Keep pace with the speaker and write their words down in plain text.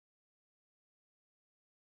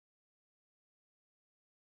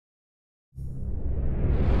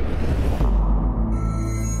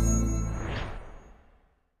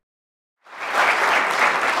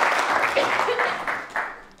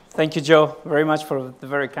Thank you, Joe, very much for the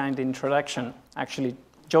very kind introduction. Actually,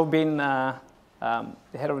 Joe been the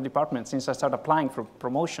head of the department since I started applying for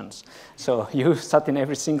promotions. So you sat in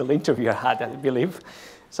every single interview I had, I believe.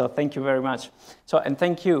 So thank you very much. And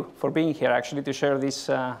thank you for being here, actually, to share this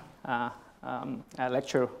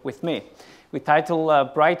lecture with me. We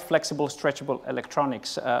title Bright, Flexible, Stretchable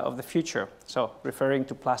Electronics of the Future, so referring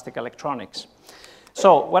to plastic electronics.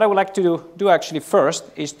 So what I would like to do actually first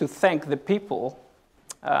is to thank the people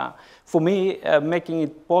for me making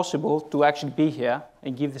it possible to actually be here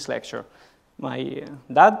and give this lecture. My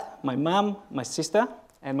dad, my mom, my sister,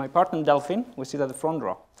 and my partner Delphine, we sit at the front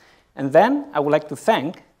row. And then I would like to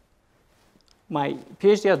thank my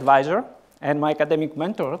PhD advisor and my academic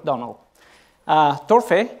mentor, Donald.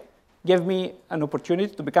 Torfe gave me an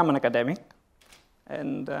opportunity to become an academic,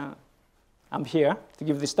 and I'm here to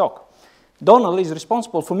give this talk. Donald is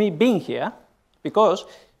responsible for me being here because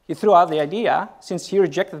he threw out the idea, since he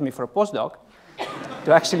rejected me for a postdoc,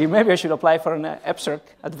 to actually maybe I should apply for an EPSRC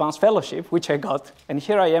Advanced Fellowship, which I got. And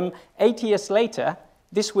here I am 8 years later,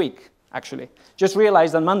 this week, actually. Just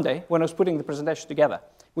realized on Monday when I was putting the presentation together,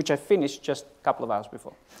 which I finished just a couple of hours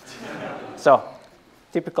before. So,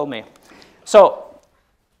 typical me. So,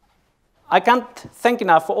 I can't thank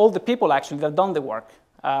enough for all the people, actually, that have done the work.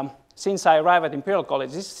 Since I arrived at Imperial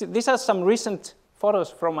College, these are some recent photos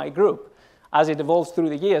from my group as it evolves through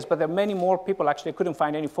the years, but there are many more people, actually, I couldn't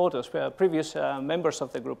find any photos, previous members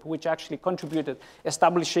of the group, which actually contributed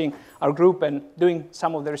establishing our group and doing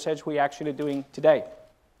some of the research we're actually doing today.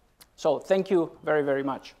 So thank you very, very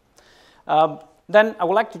much. Then I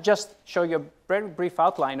would like to just show you a very brief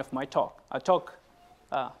outline of my talk.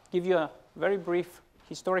 Give you a very brief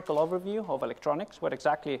historical overview of electronics, what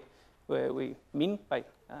exactly we mean by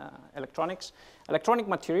electronics. Electronic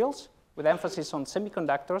materials, with emphasis on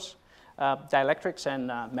semiconductors, dielectrics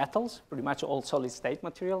and metals, pretty much all solid-state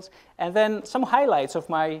materials, and then some highlights of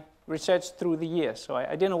my research through the years. So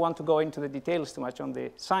I didn't want to go into the details too much on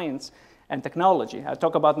the science and technology. I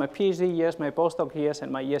talk about my PhD years, my postdoc years,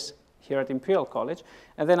 and my years here at Imperial College,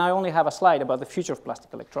 and then I only have a slide about the future of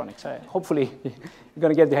plastic electronics. Hopefully, you're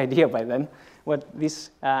going to get the idea by then what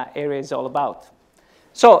this area is all about.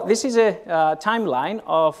 So this is a timeline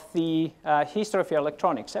of the history of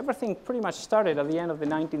electronics. Everything pretty much started at the end of the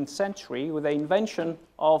 19th century with the invention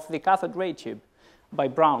of the cathode ray tube by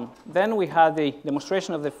Brown. Then we had the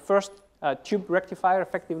demonstration of the first tube rectifier,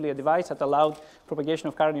 effectively a device that allowed propagation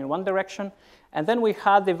of current in one direction. And then we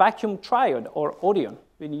had the vacuum triode, or Odeon,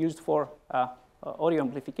 being used for audio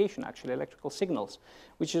amplification, actually, electrical signals,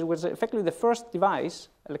 which was effectively the first device,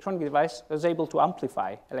 electronic device, that was able to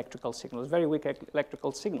amplify electrical signals, very weak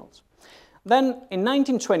electrical signals. Then in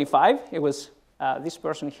 1925, it was this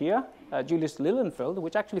person here, Julius Lilienfeld,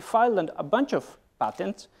 which actually filed a bunch of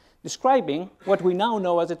patents describing what we now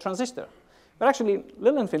know as a transistor. But actually,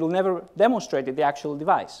 Lilienfeld never demonstrated the actual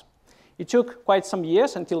device. It took quite some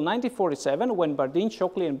years until 1947 when Bardeen,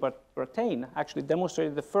 Shockley, and Brattain actually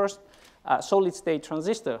demonstrated the first solid-state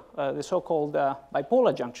transistor, the so-called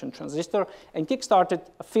bipolar junction transistor, and kickstarted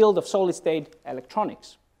a field of solid-state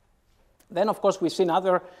electronics. Then, of course, we've seen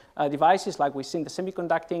other devices, like we've seen the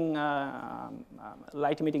semiconducting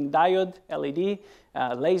light-emitting diode, LED,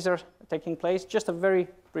 laser taking place, just a very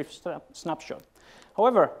brief snapshot.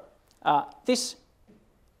 However, this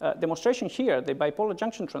demonstration here, the bipolar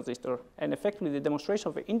junction transistor, and effectively the demonstration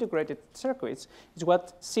of integrated circuits is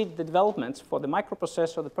what seed the developments for the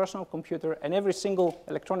microprocessor, the personal computer, and every single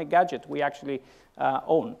electronic gadget we actually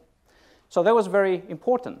own. So that was very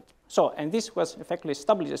important. And this was effectively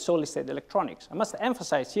established as solid-state electronics. I must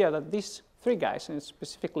emphasize here that these three guys, and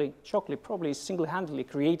specifically Shockley, probably single-handedly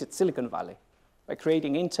created Silicon Valley by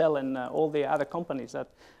creating Intel and all the other companies that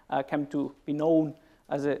came to be known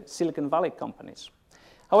as the Silicon Valley companies.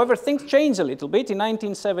 However, things changed a little bit in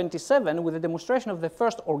 1977 with the demonstration of the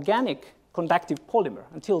first organic conductive polymer.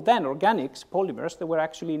 Until then, organics, polymers, they were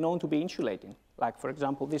actually known to be insulating. Like, for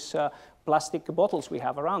example, these plastic bottles we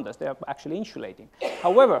have around us, they are actually insulating.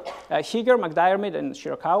 However, Heeger, McDiarmid, and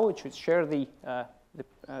Shirakawa, which would share the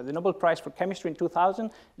Nobel Prize for Chemistry in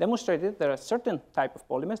 2000, demonstrated there are certain type of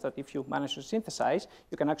polymers that if you manage to synthesize,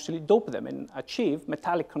 you can actually dope them and achieve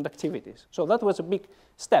metallic conductivities. So that was a big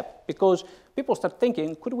step because people start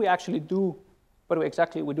thinking, could we actually do what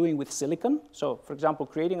exactly we're doing with silicon? So, for example,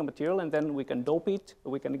 creating a material and then we can dope it,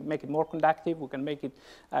 we can make it more conductive, we can make it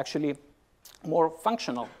actually more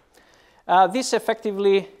functional. This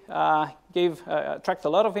effectively attracted a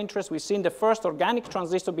lot of interest. We've seen the first organic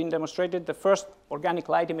transistor being demonstrated, the first organic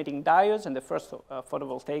light-emitting diodes, and the first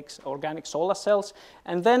photovoltaics organic solar cells.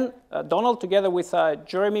 And then Donald, together with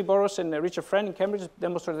Jeremy Burroughs and Richard Friend in Cambridge,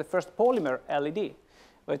 demonstrated the first polymer LED.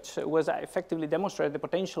 which was effectively demonstrated the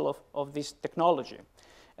potential of this technology.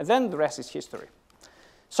 And then the rest is history.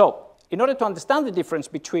 So in order to understand the difference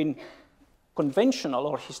between conventional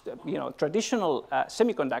or traditional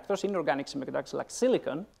semiconductors, inorganic semiconductors like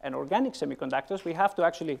silicon, and organic semiconductors, we have to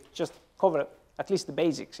actually just cover at least the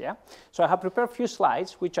basics. Yeah. So I have prepared a few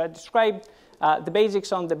slides which I described the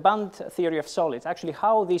basics on the band theory of solids, actually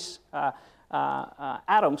how these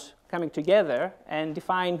atoms coming together and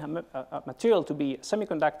define a material to be a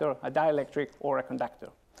semiconductor, a dielectric, or a conductor.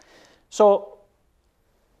 So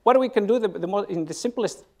what we can do in the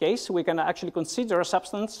simplest case, we can actually consider a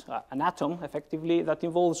substance, an atom, effectively, that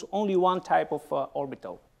involves only one type of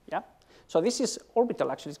orbital. Yeah? So this is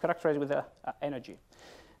orbital, actually, is characterized with energy.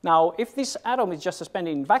 Now, if this atom is just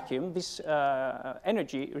suspended in vacuum, this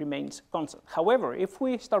energy remains constant. However, if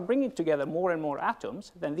we start bringing together more and more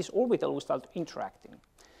atoms, then this orbital will start interacting.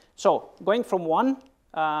 So going from one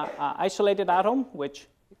isolated atom, which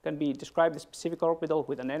can be described as specific orbital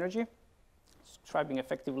with an energy, describing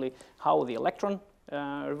effectively how the electron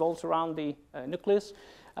revolves around the nucleus,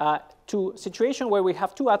 to a situation where we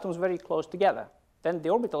have two atoms very close together. Then the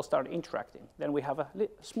orbitals start interacting. Then we have a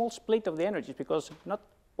small split of the energies because not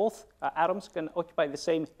both atoms can occupy the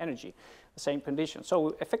same energy, the same condition.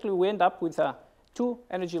 So effectively we end up with two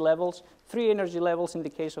energy levels, three energy levels in the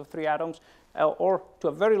case of three atoms, or to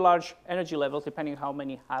a very large energy level depending how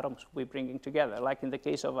many atoms we're bringing together, like in the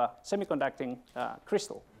case of a semiconducting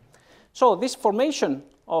crystal. So this formation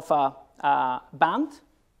of a band,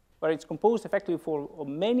 where it's composed effectively of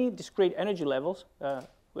many discrete energy levels,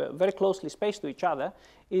 very closely spaced to each other,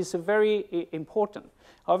 is very important.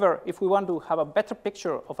 However, if we want to have a better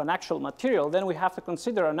picture of an actual material, then we have to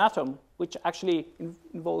consider an atom which actually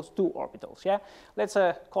involves two orbitals. Yeah? Let's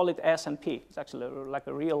call it S and P. It's actually like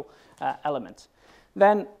a real element.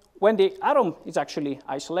 Then when the atom is actually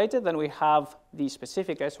isolated, then we have the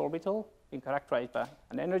specific S orbital being characterized by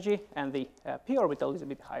an energy, and the p orbital is a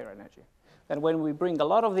bit higher energy. Then when we bring a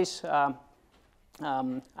lot of these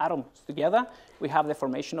atoms together, we have the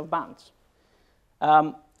formation of bands.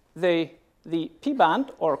 The p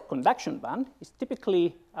band, or conduction band, is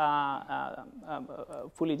typically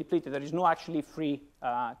fully depleted. There is no actually free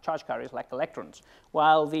charge carriers like electrons,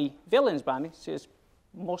 while the valence band is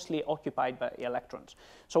mostly occupied by electrons.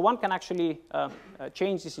 So one can actually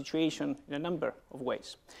change the situation in a number of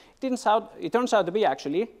ways. It turns out to be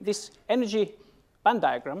actually this energy band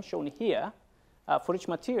diagram shown here for each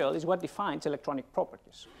material is what defines electronic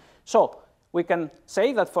properties. So we can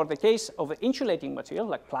say that for the case of an insulating material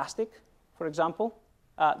like plastic, for example,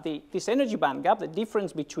 this energy band gap, the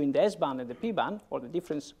difference between the S band and the P band, or the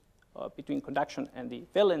difference between conduction and the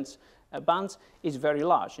valence bands, is very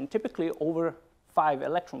large, and typically over 5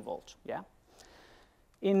 electron volts. Yeah?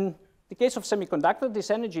 In the case of semiconductor,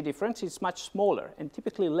 this energy difference is much smaller and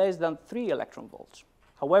typically less than 3 electron volts.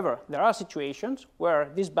 However, there are situations where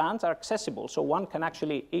these bands are accessible, so one can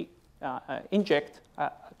actually inject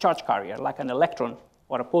a charge carrier like an electron,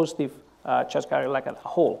 or a positive charge carrier like a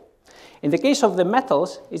hole. In the case of the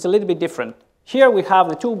metals, it's a little bit different. Here we have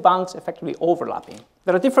the two bands effectively overlapping.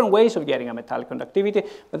 There are different ways of getting a metallic conductivity,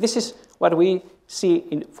 but this is what we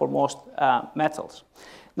see for most metals.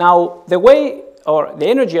 Now, the way, or the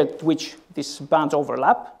energy at which these bands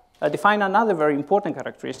overlap, define another very important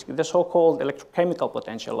characteristic, the so-called electrochemical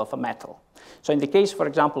potential of a metal. So in the case, for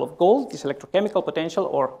example, of gold, this electrochemical potential,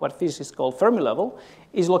 or what physicists call Fermi level,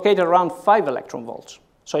 is located around 5 electron volts.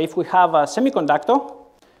 So if we have a semiconductor,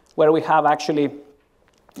 where we have actually,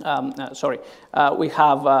 we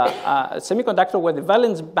have a semiconductor where the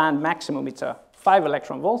valence band maximum is 5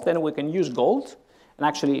 electron volts, then we can use gold and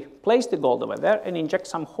actually place the gold over there and inject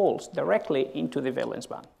some holes directly into the valence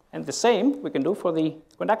band. And the same we can do for the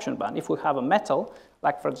conduction band. If we have a metal,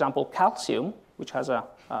 like for example calcium, which has a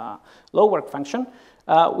low work function,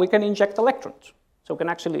 we can inject electrons. So we can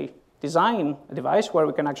actually design a device where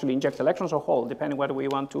we can actually inject electrons or hole, depending what we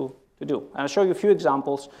want to do. And I'll show you a few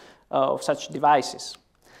examples of such devices.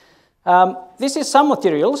 This is some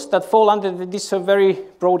materials that fall under these very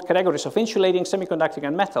broad categories of insulating, semiconducting,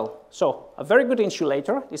 and metal. So a very good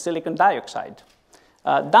insulator is silicon dioxide.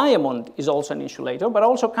 Diamond is also an insulator, but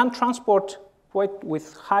also can transport quite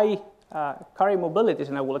with high carrier mobilities,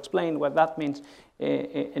 and I will explain what that means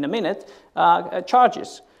in a minute,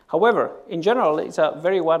 charges. However, in general, it's a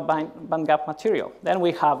very wide band gap material. Then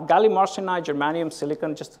we have gallium arsenide, germanium,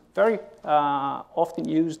 silicon, just very often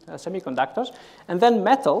used semiconductors. And then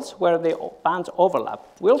metals, where the bands overlap.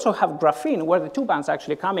 We also have graphene, where the two bands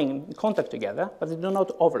actually coming in contact together, but they do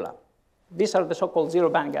not overlap. These are the so-called zero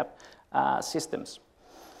band gap systems.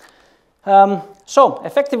 So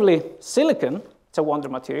effectively, silicon It's a wonder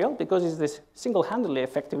material because it's this single-handedly,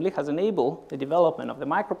 effectively, has enabled the development of the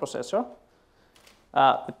microprocessor,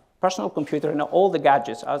 the personal computer, and all the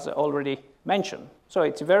gadgets, as I already mentioned. So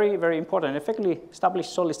it's very, very important. It effectively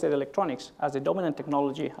established solid-state electronics as the dominant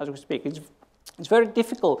technology as we speak. It's very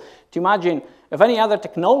difficult to imagine of any other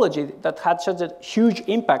technology that had such a huge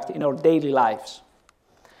impact in our daily lives.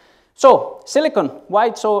 So silicon, why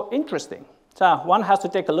it's so interesting? So one has to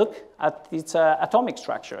take a look at its atomic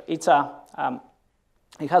structure.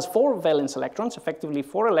 It has 4 valence electrons, effectively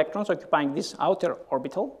 4 electrons occupying this outer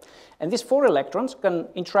orbital. And these 4 electrons can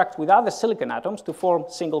interact with other silicon atoms to form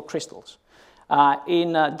single crystals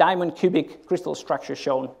in a diamond cubic crystal structure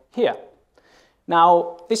shown here.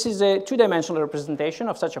 Now, this is a 2-dimensional representation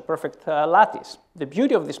of such a perfect lattice. The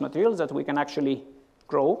beauty of this material is that we can actually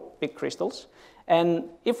grow big crystals. And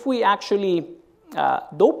if we actually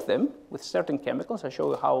dope them with certain chemicals, I'll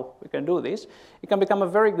show you how we can do this, it can become a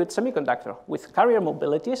very good semiconductor with carrier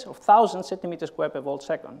mobilities of 1,000 centimeters squared per volt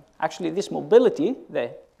second. Actually, this mobility,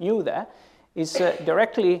 the mu there, is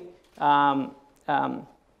directly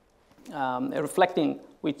reflecting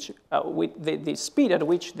with the speed at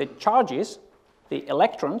which the charges, the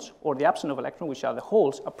electrons, or the absence of electrons, which are the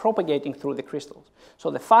holes, are propagating through the crystals.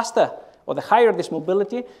 So the faster or the higher this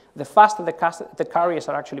mobility, the faster the carriers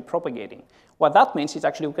are actually propagating. What that means is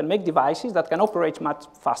actually we can make devices that can operate much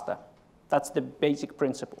faster. That's the basic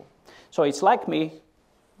principle. So it's like me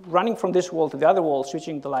running from this wall to the other wall,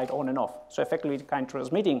 switching the light on and off. So effectively kind of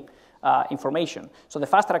transmitting information. So the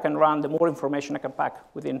faster I can run, the more information I can pack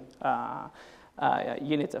within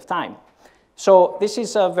units of time. So this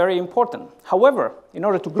is very important. However, in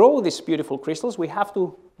order to grow these beautiful crystals, we have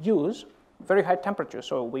to use very high temperatures.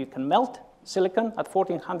 So we can melt silicon at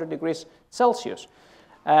 1400 degrees Celsius.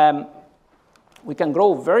 We can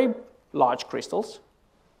grow very large crystals,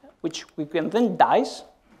 which we can then dice,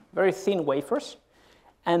 very thin wafers,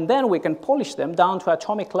 and then we can polish them down to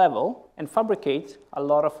atomic level and fabricate a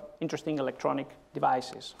lot of interesting electronic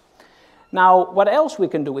devices. Now, what else we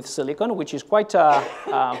can do with silicon, which is quite a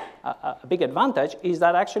big advantage, is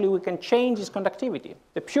that actually we can change its conductivity.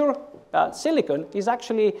 The pure silicon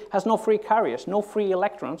has no free carriers, no free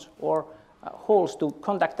electrons or holes to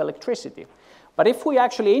conduct electricity. But if we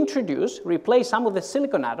actually replace some of the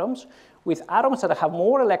silicon atoms with atoms that have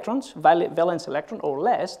more electrons, valence electron or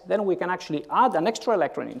less, then we can actually add an extra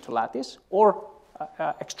electron into lattice or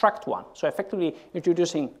extract one. So effectively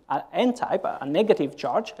introducing an N-type, a negative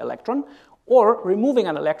charge electron, or removing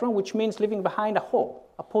an electron, which means leaving behind a hole,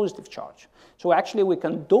 a positive charge. So actually we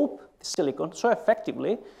can dope the silicon so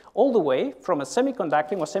effectively all the way from a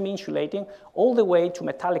semiconducting or semi-insulating all the way to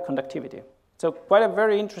metallic conductivity. So quite a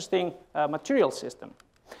very interesting material system.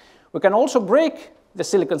 We can also break the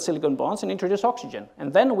silicon-silicon bonds and introduce oxygen.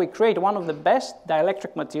 And then we create one of the best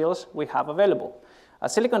dielectric materials we have available.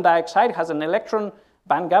 Silicon dioxide has an electron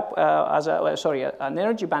band gap, an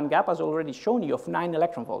energy band gap, as already shown you, of 9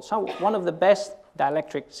 electron volts. So one of the best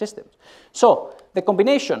dielectric systems. So the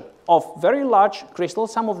combination of very large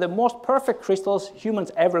crystals, some of the most perfect crystals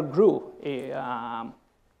humans ever grew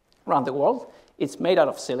around the world, it's made out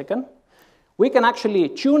of silicon. We can actually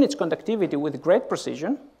tune its conductivity with great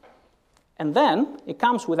precision, and then it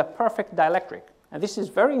comes with a perfect dielectric. And this is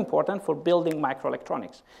very important for building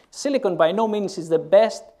microelectronics. Silicon by no means is the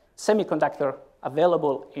best semiconductor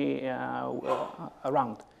available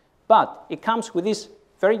around, but it comes with this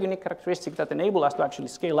very unique characteristic that enable us to actually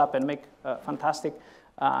scale up and make fantastic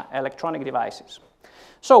electronic devices.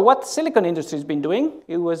 So what silicon industry has been doing,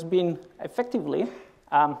 it has been effectively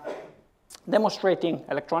demonstrating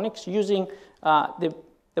electronics using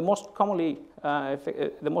the most commonly,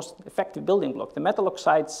 the most effective building block, the metal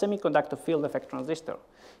oxide semiconductor field effect transistor.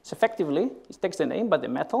 So effectively, it takes the name by the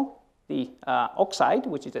metal, the oxide,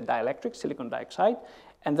 which is a dielectric, silicon dioxide,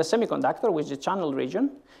 and the semiconductor, which is the channel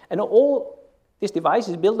region. And all this device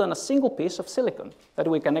is built on a single piece of silicon that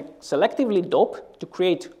we can selectively dope to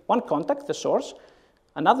create one contact, the source,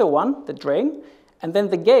 another one, the drain, and then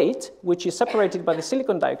the gate, which is separated by the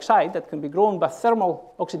silicon dioxide that can be grown by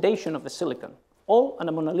thermal oxidation of the silicon, all in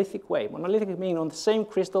a monolithic way. Monolithic meaning on the same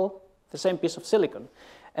crystal, the same piece of silicon.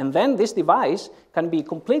 And then this device can be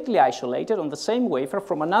completely isolated on the same wafer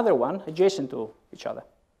from another one adjacent to each other.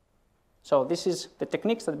 So this is the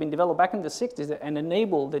techniques that have been developed back in the 60s and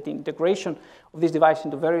enable the integration of this device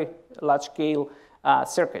into very large-scale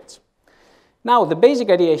circuits. Now, the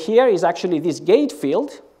basic idea here is actually this gate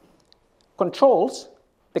field controls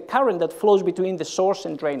the current that flows between the source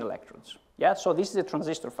and drain electrodes. Yeah, so this is a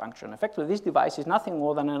transistor function. Effectively, this device is nothing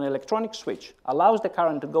more than an electronic switch, allows the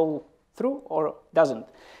current to go through or doesn't.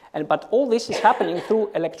 But all this is happening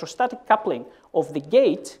through electrostatic coupling of the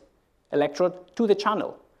gate electrode to the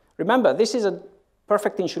channel. Remember, this is a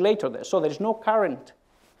perfect insulator there, so there's no current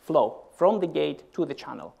flow from the gate to the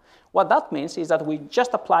channel. What that means is that we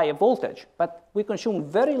just apply a voltage, but we consume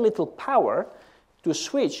very little power to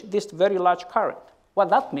switch this very large current. What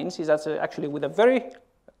that means is that actually with a very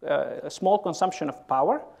small consumption of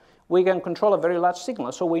power, we can control a very large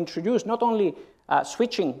signal. So we introduce not only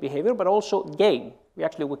switching behavior, but also gain.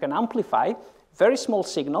 We can amplify very small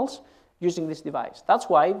signals using this device. That's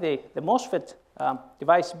why the MOSFET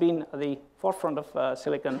device has been at the forefront of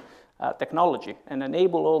silicon technology and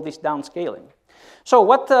enable all this downscaling. So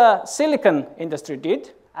what the silicon industry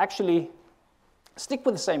did, actually stick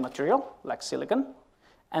with the same material, like silicon,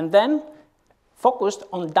 and then focused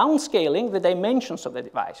on downscaling the dimensions of the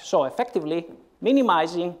device. So effectively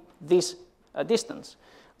minimizing this distance.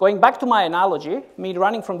 Going back to my analogy, me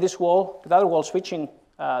running from this wall to the other wall, switching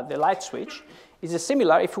the light switch, is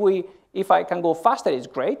similar. If I can go faster, it's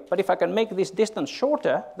great, but if I can make this distance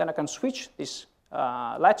shorter, then I can switch this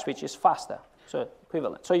light switch is faster, so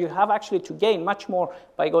equivalent. So you have actually to gain much more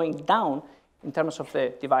by going down in terms of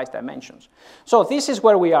the device dimensions. So this is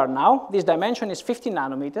where we are now. This dimension is 15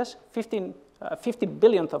 nanometers, 50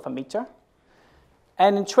 billionth of a meter.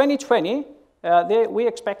 And in 2020, we're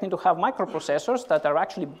expecting to have microprocessors that are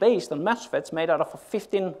actually based on MOSFETs made out of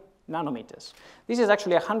 15 nanometers. This is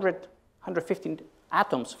actually 115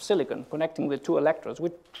 atoms of silicon connecting the two electrodes.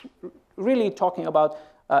 We're really talking about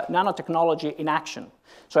nanotechnology in action.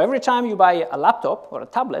 So every time you buy a laptop or a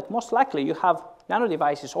tablet, most likely you have nano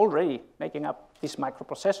devices already making up these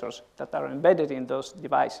microprocessors that are embedded in those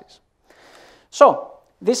devices. So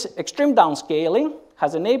this extreme downscaling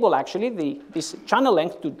has enabled actually this channel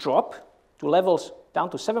length to drop to levels down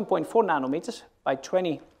to 7.4 nanometers by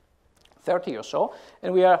 2030 or so,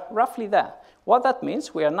 and we are roughly there. What that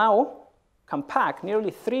means, we are now can pack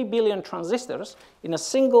nearly 3 billion transistors in a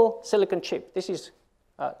single silicon chip. This is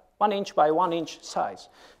 1 inch by 1 inch size.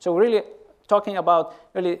 So we're really talking about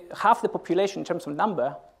really half the population in terms of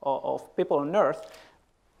number of people on Earth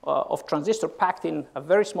of transistor packed in a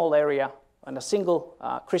very small area and a single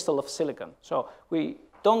crystal of silicon. So we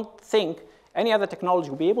don't think any other technology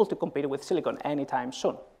will be able to compete with silicon anytime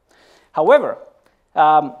soon. However,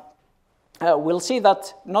 we'll see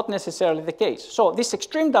that not necessarily the case. So this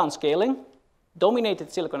extreme downscaling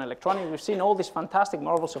dominated silicon electronics. We've seen all these fantastic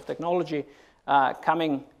marvels of technology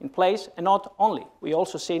coming in place, and not only. We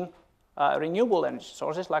also seen renewable energy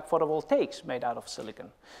sources like photovoltaics made out of silicon.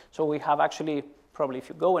 So we have actually, probably if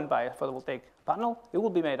you go and buy a photovoltaic panel, it will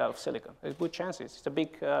be made out of silicon. There's good chances. It's a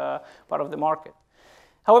big part of the market.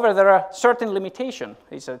 However, there are certain limitations.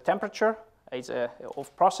 It's a temperature, it's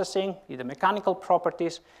of processing, it's the mechanical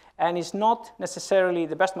properties, and it's not necessarily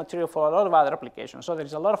the best material for a lot of other applications. So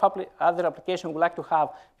there's a lot of other applications we like to have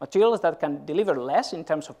materials that can deliver less in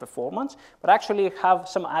terms of performance, but actually have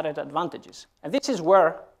some added advantages. And this is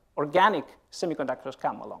where organic semiconductors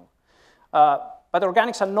come along. But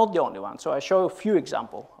organics are not the only one, so I show a few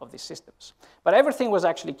examples of these systems. But everything was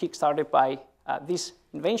actually kickstarted by this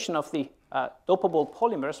invention of the dopable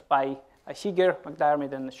polymers by Higer,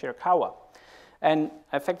 McDermott, and Shirakawa. And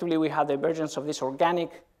effectively, we had the emergence of this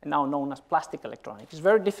organic, now known as plastic electronic. It's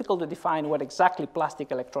very difficult to define what exactly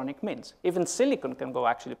plastic electronic means. Even silicon can go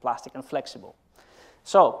actually plastic and flexible.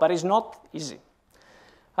 So, but it's not easy.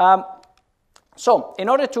 So, in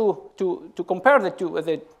order to compare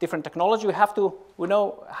the different technology, we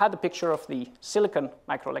had a picture of the silicon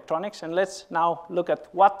microelectronics, and let's now look at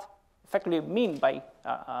what effectively mean by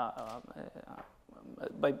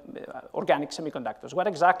organic semiconductors. What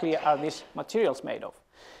exactly are these materials made of?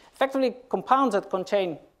 Effectively, compounds that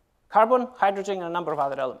contain carbon, hydrogen, and a number of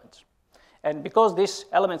other elements. And because these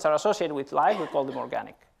elements are associated with life, we call them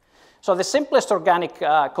organic. So the simplest organic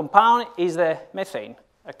compound is the methane,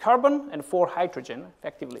 a carbon and 4 hydrogen,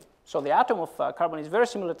 effectively. So the atom of carbon is very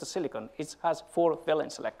similar to silicon. It has 4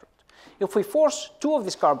 valence electrons. If we force 2 of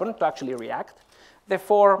this carbon to actually react, they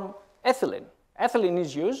form ethylene. Ethylene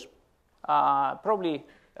is used. Probably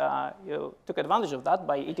you took advantage of that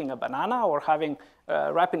by eating a banana or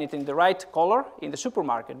wrapping it in the right color in the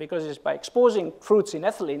supermarket, because it's by exposing fruits in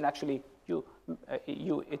ethylene, actually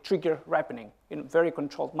you trigger ripening in a very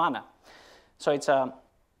controlled manner. So it's a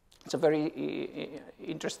very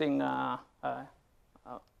interesting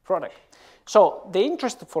product. So the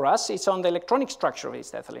interest for us is on the electronic structure of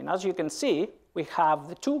this ethylene. As you can see, we have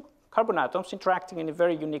the 2 carbon atoms interacting in a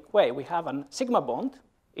very unique way. We have a sigma bond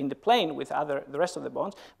in the plane with the rest of the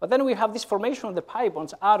bonds, but then we have this formation of the pi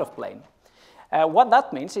bonds out of plane. What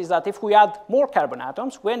that means is that if we add more carbon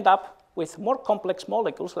atoms, we end up with more complex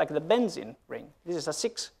molecules like the benzene ring. This is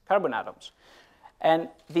 6 carbon atoms. And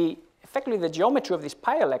effectively the geometry of these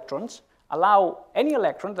pi electrons allow any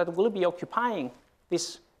electron that will be occupying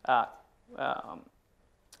these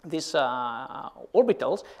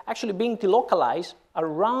orbitals actually being delocalized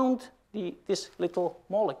around this little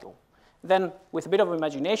molecule. Then, with a bit of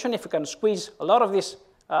imagination, if we can squeeze a lot of these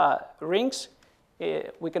rings,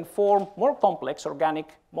 we can form more complex organic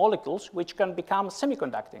molecules which can become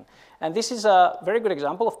semiconducting. And this is a very good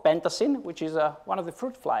example of pentacene, which is one of the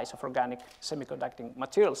fruit flies of organic semiconducting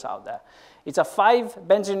materials out there. It's a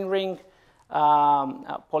 5-benzene ring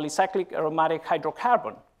polycyclic aromatic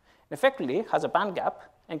hydrocarbon. It effectively has a band gap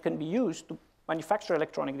and can be used to manufacture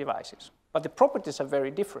electronic devices. But the properties are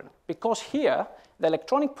very different, because here the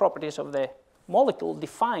electronic properties of the molecule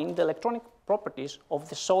define the electronic properties of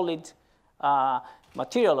the solid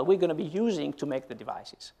material that we're going to be using to make the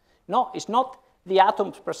devices. No, it's not the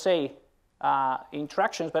atoms per se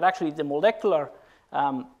interactions, but actually the molecular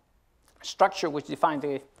structure which define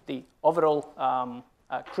the overall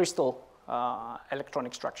crystal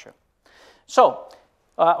electronic structure. So,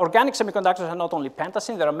 organic semiconductors are not only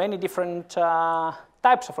pentacene, there are many different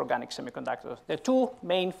types of organic semiconductors. There are two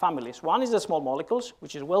main families. One is the small molecules,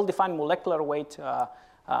 which is well-defined molecular weight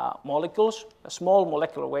molecules, a small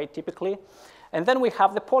molecular weight typically. And then we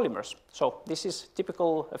have the polymers. So this is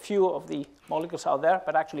typical, a few of the molecules out there,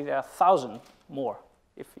 but actually there are 1,000 more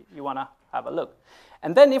if you want to have a look.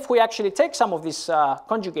 And then if we actually take some of these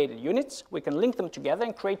conjugated units, we can link them together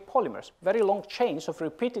and create polymers, very long chains of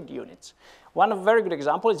repeated units. One very good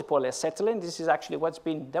example is the polyacetylene. This is actually what's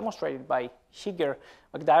been demonstrated by Higer,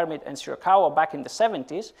 McDermott, and Shirakawa back in the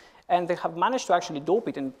 70s. And they have managed to actually dope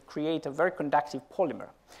it and create a very conductive polymer.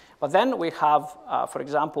 But then we have, for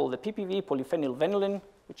example, the PPV, polyphenylvanillin,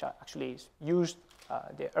 which actually is used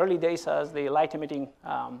the early days as the light-emitting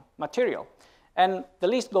material. And the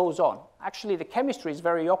list goes on. Actually, the chemistry is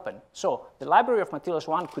very open. So the library of materials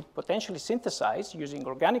one could potentially synthesize using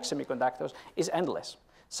organic semiconductors is endless.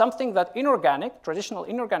 Something that traditional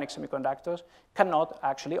inorganic semiconductors cannot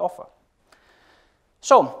actually offer.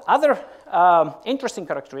 So other interesting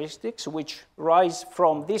characteristics which rise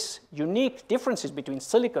from these unique differences between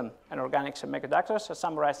silicon and organic semiconductors are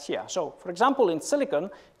summarized here. So for example, in silicon,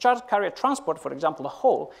 charge carrier transport, for example, the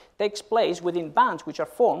hole, takes place within bands which are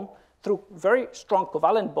formed through very strong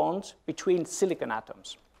covalent bonds between silicon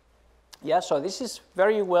atoms. Yeah, so this is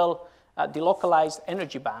very well delocalized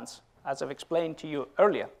energy bands, as I've explained to you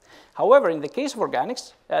earlier. However, in the case of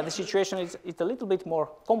organics, the situation is a little bit more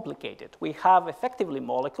complicated. We have effectively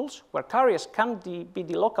molecules where carriers can be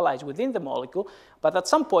delocalized within the molecule, but at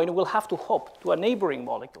some point we'll have to hop to a neighboring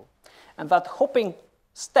molecule. And that hopping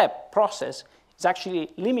step process is actually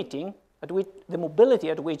limiting the mobility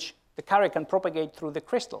at which the carrier can propagate through the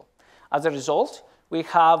crystal. As a result, we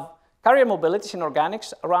have carrier mobilities in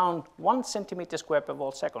organics around 1 centimeter square per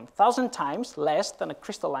volt second, 1,000 times less than a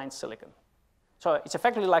crystalline silicon. So it's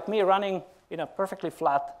effectively like me running in a perfectly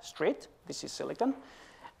flat street. This is silicon.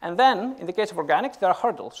 And then, in the case of organics, there are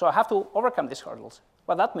hurdles. So I have to overcome these hurdles.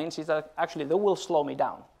 What that means is that actually they will slow me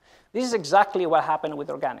down. This is exactly what happened with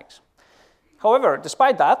organics. However,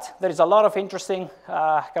 despite that, there is a lot of interesting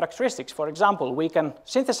characteristics. For example, we can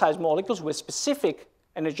synthesize molecules with specific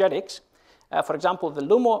energetics. For example, the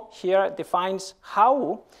LUMO here defines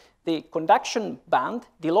how the conduction band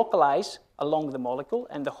delocalize along the molecule,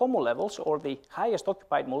 and the HOMO levels, or the highest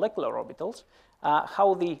occupied molecular orbitals,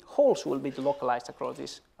 how the holes will be delocalized across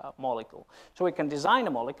this molecule. So we can design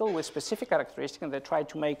a molecule with specific characteristics, and they try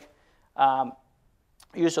to make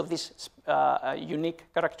use of this unique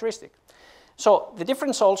characteristic. So the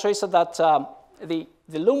difference also is that the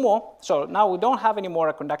LUMO, so now we don't have any more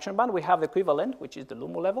a conduction band, we have the equivalent, which is the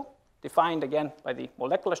LUMO level, defined again by the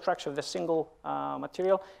molecular structure of the single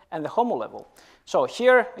material, and the HOMO level. So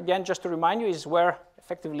here, again, just to remind you, is where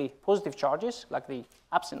effectively positive charges, like the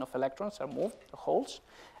absence of electrons, are moved, the holes,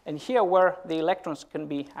 and here where the electrons can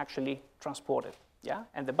be actually transported. Yeah?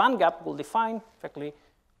 And the band gap will define effectively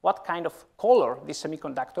what kind of color this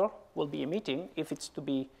semiconductor will be emitting if it's to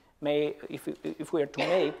be made, if we are to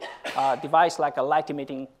make a device like a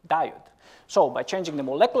light-emitting diode. So by changing the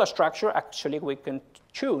molecular structure, actually we can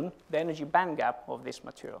tune the energy band gap of this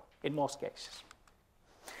material in most cases.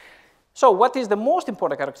 So what is the most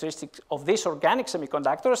important characteristic of these organic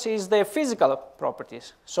semiconductors is their physical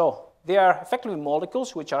properties. So they are effectively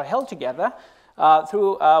molecules which are held together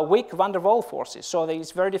through weak van der Waals forces. So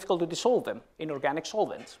it's very difficult to dissolve them in organic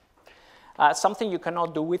solvents. Something you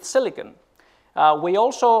cannot do with silicon. We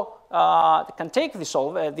also can take these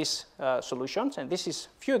solutions, and this is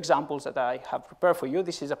a few examples that I have prepared for you.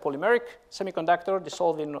 This is a polymeric semiconductor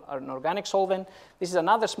dissolved in an organic solvent. This is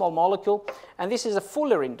another small molecule, and this is a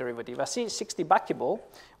fullerene derivative, a C60 buckable,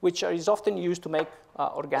 which is often used to make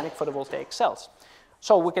organic photovoltaic cells.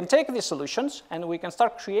 So we can take these solutions, and we can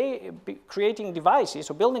start creating devices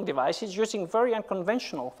or building devices using very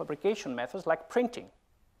unconventional fabrication methods like printing.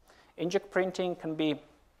 Inkjet printing can be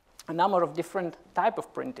a number of different types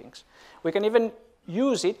of printings. We can even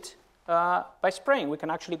use it by spraying. We can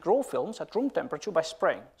actually grow films at room temperature by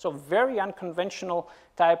spraying. So very unconventional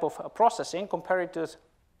type of processing compared to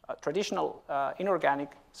traditional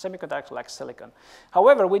inorganic semiconductors like silicon.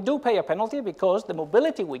 However, we do pay a penalty because the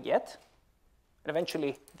mobility we get, and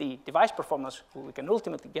eventually the device performance we can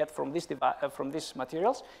ultimately get from these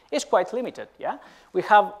materials is quite limited. Yeah? We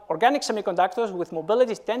have organic semiconductors with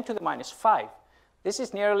mobility 10 to the minus 5. This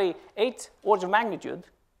is nearly 8 orders of magnitude,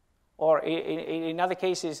 or in other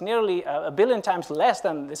cases, nearly a billion times less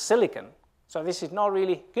than the silicon. So this is not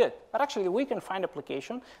really good. But actually, we can find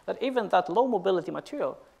application that even that low mobility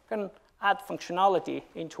material can add functionality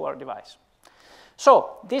into our device.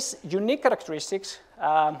 So these unique characteristics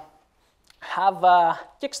have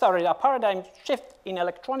kickstarted a paradigm shift in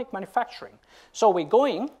electronic manufacturing. So we're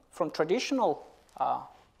going from traditional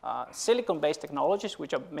silicon-based technologies,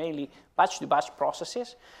 which are mainly batch-to-batch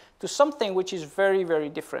processes, to something which is very, very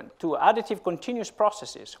different, to additive continuous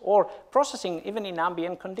processes, or processing even in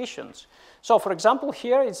ambient conditions. So for example,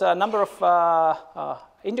 here is a number of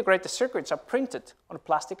integrated circuits are printed on a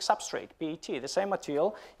plastic substrate, PET, the same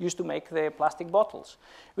material used to make the plastic bottles.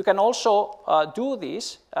 We can also do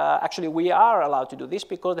this, actually we are allowed to do this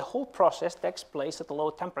because the whole process takes place at a low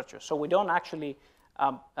temperature, so we don't actually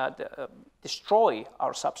destroy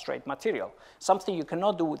our substrate material. Something you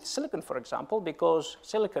cannot do with silicon, for example, because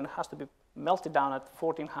silicon has to be melted down at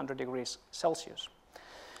 1400 degrees Celsius.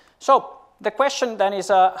 So the question then is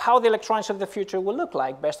how the electronics of the future will look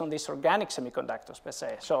like based on these organic semiconductors per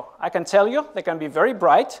se. So I can tell you they can be very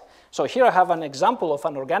bright. So here I have an example of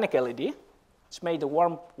an organic LED. It's made a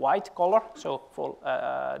warm white color, so for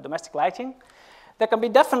domestic lighting. They can be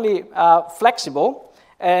definitely flexible.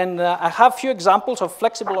 And I have a few examples of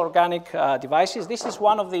flexible organic devices. This is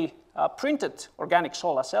one of the printed organic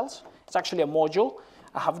solar cells. It's actually a module.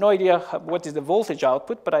 I have no idea what is the voltage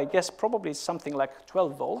output, but I guess probably something like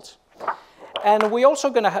 12 volts. And we're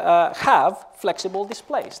also going to have flexible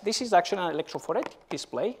displays. This is actually an electrophoretic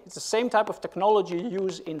display. It's the same type of technology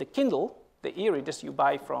used in the Kindle, the e-readers you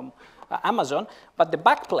buy from Amazon, but the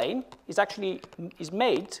backplane is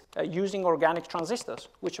made using organic transistors,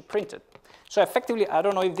 which are printed. So effectively, I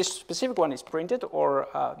don't know if this specific one is printed or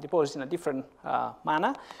deposed in a different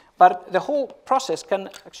manner, but the whole process can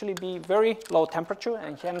actually be very low temperature,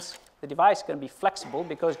 and hence the device can be flexible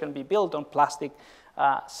because it can be built on plastic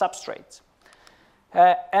substrates.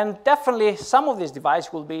 And definitely some of these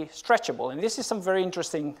devices will be stretchable, and this is some very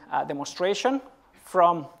interesting demonstration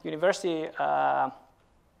from University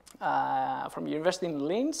in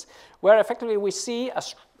Linz, where effectively we see a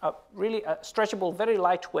really stretchable, very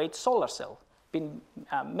lightweight solar cell being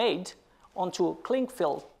made onto cling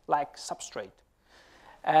film-like substrate.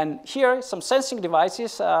 And here, some sensing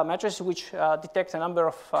devices, matrices which detect a number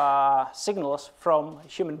of signals from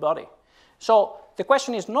human body. So the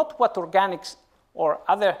question is not what organics or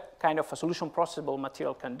other kind of a solution processable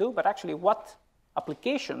material can do, but actually what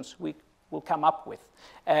applications we will come up with,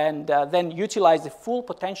 and then utilize the full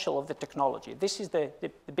potential of the technology. This is the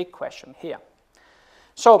big question here.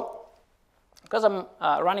 So, because I'm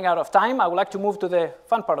running out of time, I would like to move to the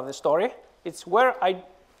fun part of the story. It's where I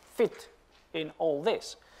fit in all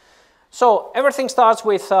this. So, everything starts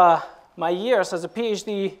with my years as a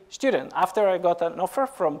PhD student. After I got an offer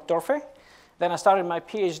from Torfe, then I started my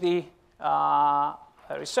PhD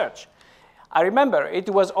research. I remember it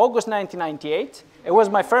was August 1998. It was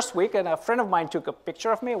my first week, and a friend of mine took a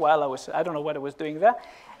picture of me while I don't know what I was doing there,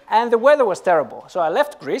 and the weather was terrible. So I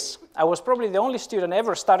left Greece. I was probably the only student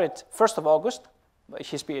ever started 1st of August,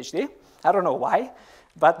 his PhD. I don't know why,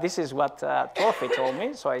 but this is what Torfe told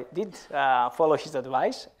me, so I did follow his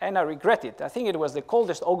advice, and I regret it. I think it was the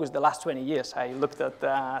coldest August the last 20 years. I looked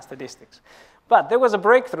at statistics. But there was a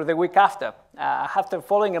breakthrough the week after. After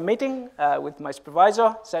following a meeting with my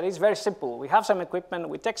supervisor, said it's very simple. We have some equipment,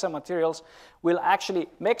 we take some materials, we'll actually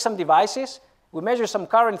make some devices, we measure some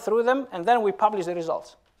current through them, and then we publish the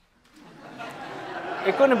results.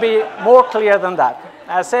 It couldn't be more clear than that.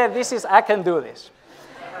 I said, I can do this.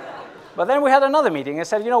 But then we had another meeting. I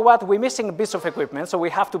said, you know what, we're missing a piece of equipment, so we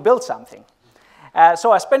have to build something.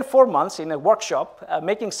 So I spent 4 months in a workshop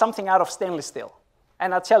making something out of stainless steel.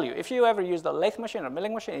 And I'll tell you, if you ever use the lathe machine or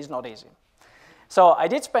milling machine, it's not easy. So I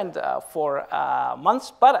did spend for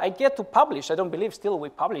months, but I get to publish. I don't believe still we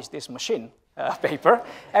published this machine paper.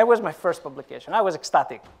 It was my first publication. I was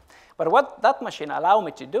ecstatic. But what that machine allowed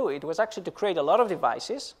me to do, it was actually to create a lot of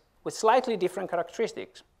devices with slightly different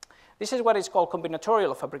characteristics. This is what is called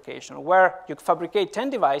combinatorial fabrication, where you fabricate 10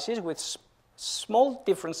 devices with small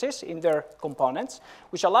differences in their components,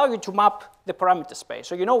 which allow you to map the parameter space.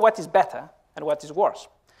 So you know what is better and what is worse.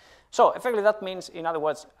 So effectively, that means, in other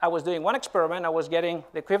words, I was doing one experiment, I was getting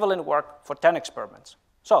the equivalent work for 10 experiments.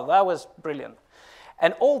 So that was brilliant.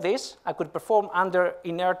 And all this, I could perform under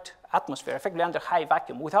inert atmosphere, effectively under high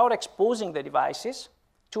vacuum, without exposing the devices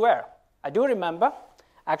to air. I do remember,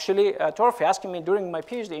 actually, Torfi asking me during my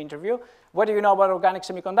PhD interview, what do you know about organic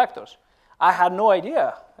semiconductors? I had no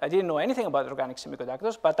idea. I didn't know anything about organic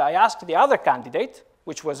semiconductors, but I asked the other candidate,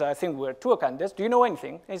 which was, I think we were two candidates, do you know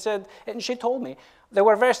anything? He said, and she told me, they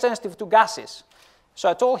were very sensitive to gases. So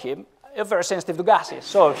I told him, you're very sensitive to gases.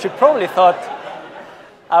 So she probably thought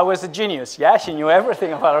I was a genius. Yeah, she knew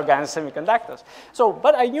everything about organic semiconductors. So,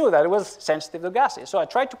 but I knew that it was sensitive to gases. So I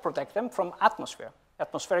tried to protect them from atmospheric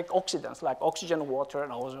oxidants like oxygen, water,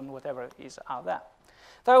 and ozone, whatever is out there.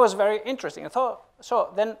 That was very interesting.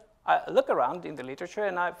 So then I looked around in the literature,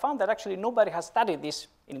 and I found that actually nobody has studied this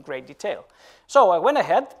in great detail. So I went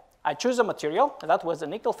ahead, I chose a material, and that was the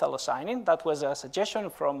nickel phthalocyanine. That was a suggestion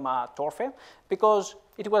from Torfe, because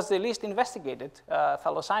it was the least investigated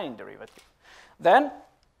phthalocyanine derivative. Then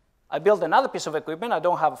I built another piece of equipment. I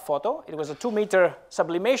don't have a photo. It was a 2-meter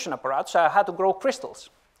sublimation apparatus, so I had to grow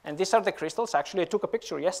crystals. And these are the crystals. Actually, I took a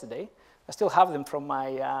picture yesterday. I still have them from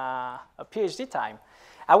my PhD time.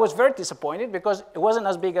 I was very disappointed because it wasn't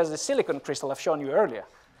as big as the silicon crystal I've shown you earlier.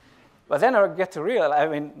 But then I get to realize,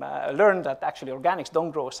 I learned that actually organics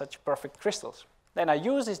don't grow such perfect crystals. Then I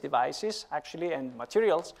use these devices, actually, and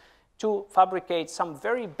materials to fabricate some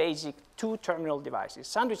very basic 2-terminal devices,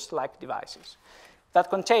 sandwich-like devices, that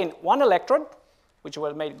contain one electrode, which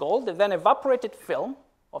was made gold, and then evaporated film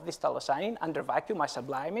of this phthalocyanine under vacuum. I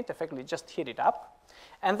sublime it, effectively just heat it up.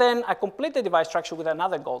 And then I complete the device structure with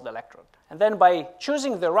another gold electrode. And then by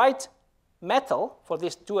choosing the right metal for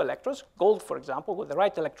these 2 electrodes, gold, for example, with the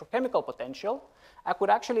right electrochemical potential, I could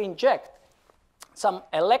actually inject some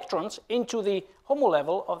electrons into the HOMO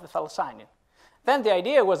level of the phthalocyanine. Then the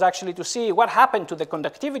idea was actually to see what happened to the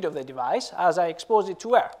conductivity of the device as I exposed it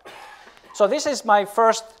to air. So this is my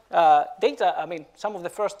first some of the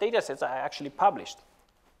first data sets I actually published.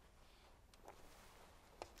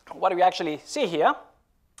 What we actually see here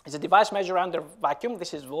is a device measured under vacuum.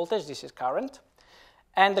 This is voltage, this is current.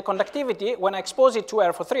 And the conductivity, when I expose it to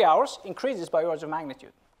air for 3 hours, increases by orders of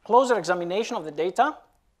magnitude. Closer examination of the data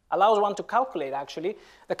allows one to calculate, actually,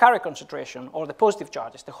 the carrier concentration, or the positive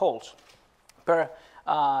charges, the holes, per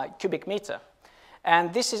cubic meter.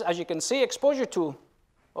 And this is, as you can see, exposure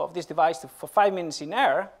of this device for 5 minutes in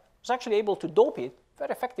air was actually able to dope it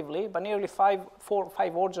very effectively by nearly 5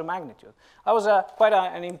 orders of magnitude. That was quite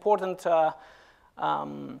an important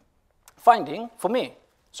finding for me.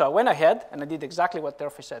 So I went ahead and I did exactly what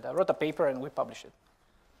Terfi said. I wrote a paper and we published it.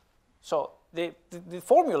 So the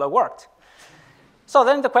formula worked. So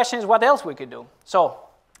then the question is what else we could do. So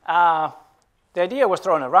the idea was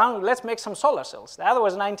thrown around, let's make some solar cells. That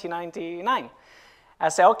was 1999. I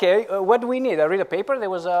said, okay, what do we need? I read a paper, there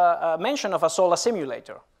was a mention of a solar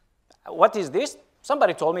simulator. What is this?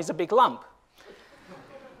 Somebody told me it's a big lamp.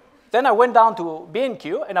 Then I went down to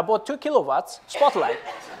B&Q and I bought 2 kilowatts spotlight.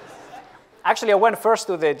 Actually, I went first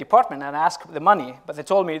to the department and asked the money, but they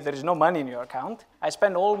told me there is no money in your account. I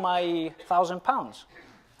spent all my £1,000.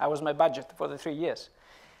 That was my budget for the 3 years.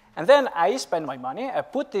 And then I spent my money. I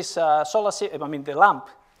put this the lamp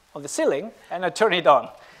on the ceiling, and I turned it on.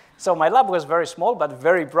 So my lab was very small, but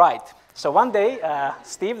very bright. So one day,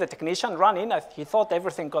 Steve, the technician, ran in. He thought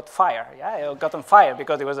everything got fire. Yeah, it got on fire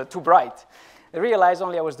because it was too bright. I realized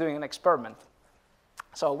only I was doing an experiment.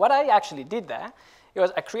 So what I actually did there,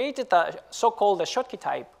 I created a so-called Schottky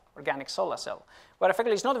type organic solar cell, where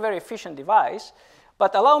effectively it's not a very efficient device,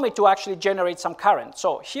 but allow me to actually generate some current.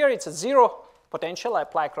 So here it's a 0 potential I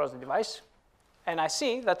apply across the device, and I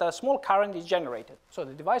see that a small current is generated. So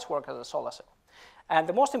the device works as a solar cell. And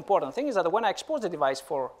the most important thing is that when I expose the device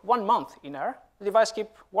for 1 month in air, the device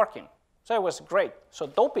kept working. So it was great. So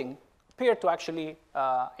doping appeared to actually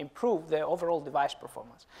improve the overall device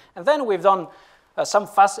performance. And then we've done some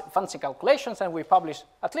fancy calculations, and we published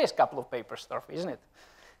at least a couple of papers, isn't it?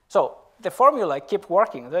 So the formula kept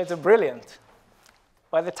working. It's brilliant.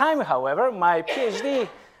 By the time, however, my PhD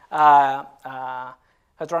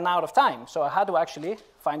had run out of time, so I had to actually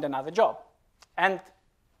find another job. And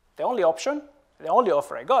the only option, the only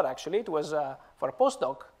offer I got, actually, it was for a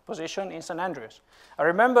postdoc position in St. Andrews. I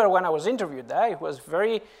remember when I was interviewed there, it was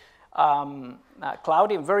very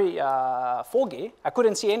cloudy and very foggy. I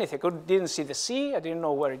couldn't see anything. I didn't see the sea. I didn't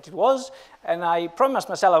know where it was. And I promised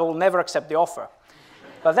myself I will never accept the offer.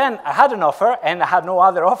 But then I had an offer, and I had no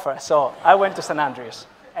other offer. So I went to St. Andrews.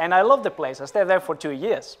 And I loved the place. I stayed there for 2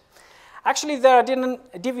 years. Actually, there I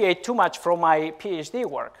didn't deviate too much from my PhD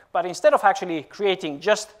work. But instead of actually creating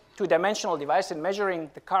just two-dimensional devices and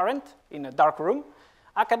measuring the current in a dark room,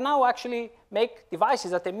 I can now actually make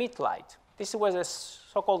devices that emit light. This was a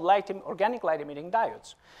so-called organic light-emitting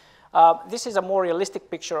diodes. This is a more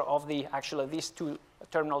realistic picture of these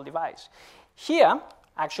two-terminal device. Here,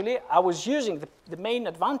 actually, I was using the main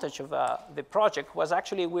advantage of the project was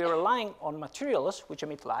actually we were relying on materials which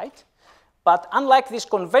emit light. But unlike these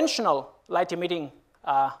conventional light-emitting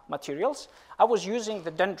materials, I was using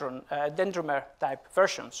the dendrimer type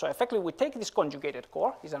version. So effectively, we take this conjugated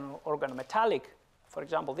core, is an organometallic. For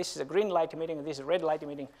example, this is a green light emitting, and this is a red light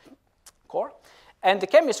emitting core. And the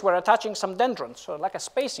chemists were attaching some dendrons, so like a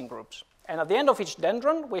spacing groups. And at the end of each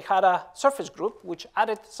dendron, we had a surface group which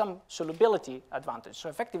added some solubility advantage. So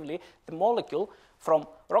effectively, the molecule from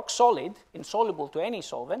rock solid, insoluble to any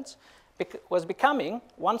solvents, was becoming,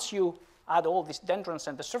 once you add all these dendrons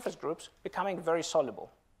and the surface groups, becoming very soluble.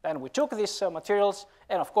 Then we took these materials,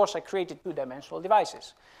 and of course, I created two-dimensional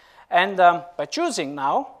devices. And by choosing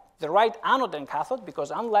now the right anode and cathode,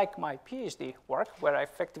 because unlike my PhD work, where I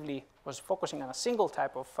effectively was focusing on a single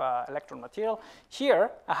type of electron material,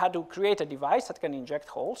 here I had to create a device that can inject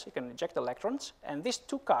holes, it can inject electrons, and these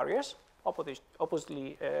two carriers,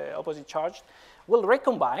 opposite charged, will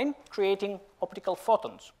recombine, creating optical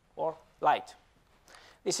photons, or light.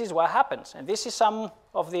 This is what happens, and this is some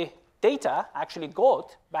of the data I actually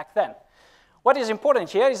got back then. What is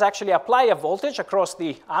important here is actually apply a voltage across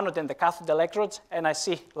the anode and the cathode electrodes, and I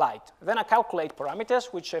see light. Then I calculate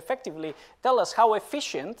parameters, which effectively tell us how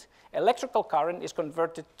efficient electrical current is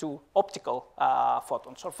converted to optical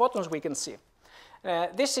photons, or photons we can see.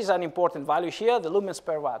 This is an important value here, the lumens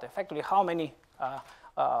per watt, effectively how many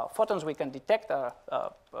photons we can detect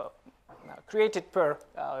created per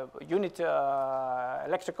unit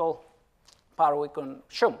electrical power we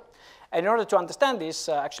consume. And in order to understand this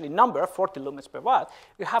actually number, 40 lumens per watt,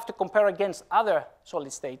 you have to compare against other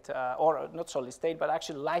solid state, or not solid state, but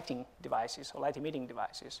actually lighting devices, or light emitting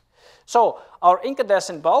devices. So our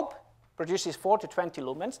incandescent bulb produces 4 to 20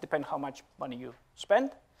 lumens, depending how much money you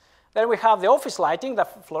spend. Then we have the office lighting, the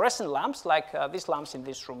fluorescent lamps, like these lamps in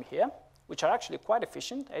this room here, which are actually quite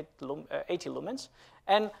efficient, 80 lumens,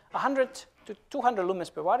 and 100 to 200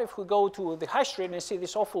 lumens per watt if we go to the high street and see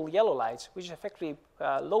these awful yellow lights, which is effectively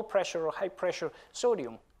low pressure or high pressure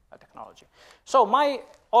sodium technology. So my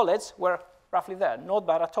OLEDs were roughly there, not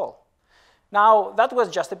bad at all. Now, that was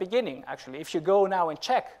just the beginning, actually. If you go now and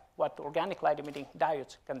check what organic light emitting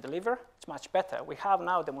diodes can deliver, it's much better. We have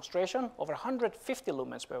now a demonstration over 150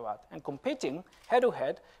 lumens per watt and competing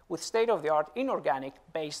head-to-head with state-of-the-art inorganic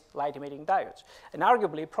based light emitting diodes. And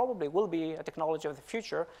arguably, probably will be a technology of the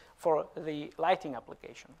future for the lighting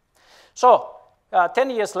application. So 10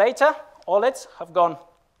 years later, OLEDs have gone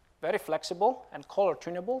very flexible and color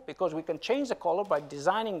tunable because we can change the color by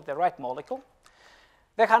designing the right molecule.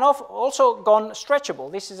 They have also gone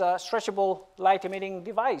stretchable. This is a stretchable light-emitting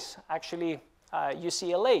device. Actually,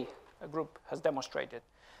 UCLA group has demonstrated.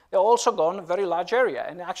 They've also gone very large area.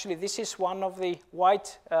 And actually, this is one of the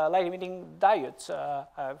white light-emitting diodes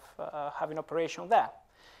have in operation there.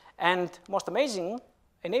 And most amazing,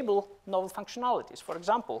 enable novel functionalities. For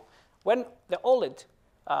example, when the OLED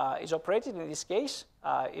is operated, in this case,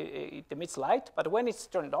 it emits light, but when it's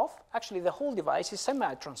turned off, actually the whole device is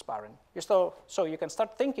semi-transparent. So you can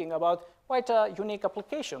start thinking about quite unique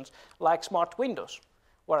applications, like smart windows,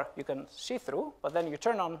 where you can see through, but then you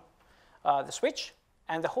turn on the switch,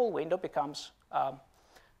 and the whole window becomes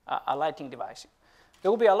a lighting device.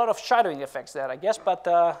 There will be a lot of shadowing effects there, I guess, but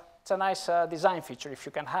it's a nice design feature if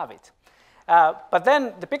you can have it. But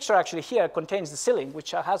then the picture actually here contains the ceiling,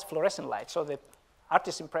 which has fluorescent light, so the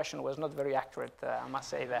artist's impression was not very accurate, I must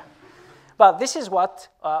say there. But this is what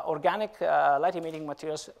organic light-emitting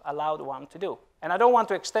materials allowed one to do. And I don't want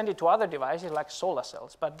to extend it to other devices like solar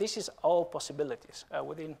cells, but this is all possibilities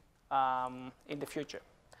in the future.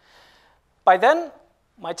 By then,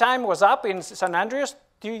 my time was up in St. Andrews.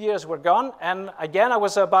 2 years were gone, and again, I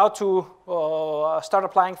was about to start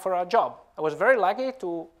applying for a job. I was very lucky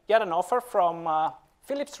to get an offer from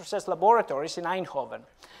Philips Research Laboratories in Eindhoven.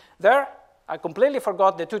 There, I completely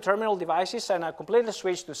forgot the two terminal devices, and I completely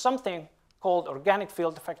switched to something called organic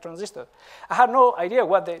field effect transistor. I had no idea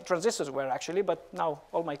what the transistors were actually, but now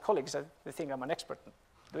all my colleagues, they think I'm an expert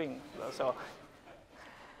doing so.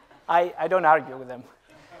 I don't argue with them.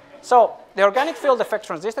 So the organic field effect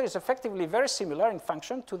transistor is effectively very similar in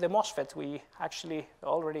function to the MOSFET we actually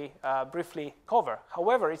already briefly cover.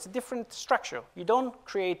 However, it's a different structure. You don't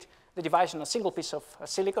create the device in a single piece of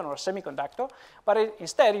silicon or a semiconductor, but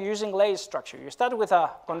instead you're using layer structure. You start with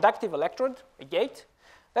a conductive electrode, a gate.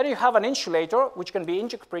 Then you have an insulator, which can be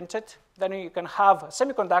inkjet printed. Then you can have a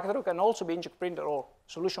semiconductor, which can also be inkjet printed or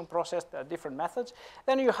solution processed, different methods.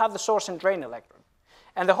 Then you have the source and drain electrode.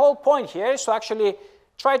 And the whole point here is to actually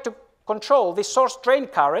try to control the source drain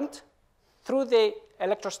current through the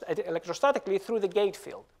electrostatically through the gate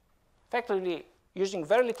field. Effectively, using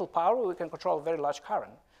very little power, we can control a very large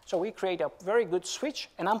current. So we create a very good switch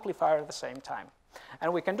and amplifier at the same time.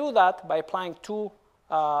 And we can do that by applying two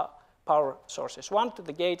power sources, one to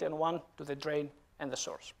the gate and one to the drain and the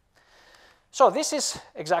source. So this is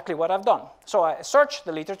exactly what I've done. So I searched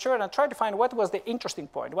the literature and I tried to find what was the interesting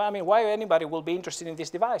point. Well, I mean, why anybody will be interested in these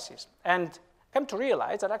devices? And come to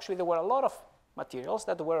realize that actually there were a lot of materials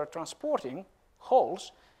that were transporting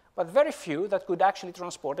holes, but very few that could actually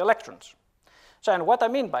transport electrons. So, and what I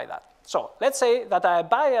mean by that? So let's say that I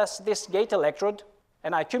bias this gate electrode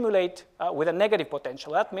and I accumulate with a negative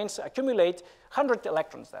potential. That means I accumulate 100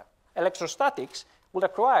 electrons there. Electrostatics will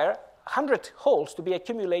require 100 holes to be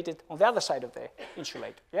accumulated on the other side of the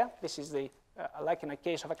insulator. Yeah? This is the, like in a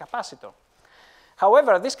case of a capacitor.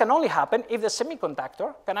 However, this can only happen if the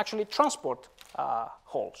semiconductor can actually transport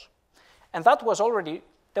holes. And that was already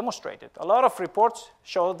demonstrated. A lot of reports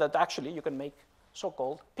show that actually you can make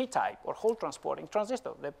so-called p-type or hole transporting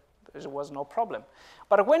transistor. There was no problem.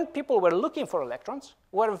 But when people were looking for electrons,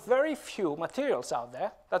 there were very few materials out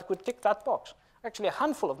there that could tick that box. Actually, a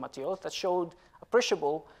handful of materials that showed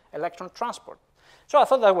appreciable electron transport. So I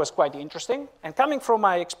thought that was quite interesting. And coming from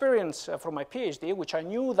my experience from my PhD, which I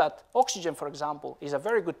knew that oxygen, for example, is a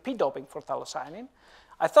very good p-doping for phthalocyanine,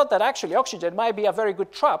 I thought that actually oxygen might be a very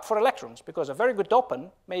good trap for electrons, because a very good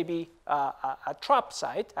dopant may be a trap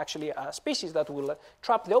site, actually a species that will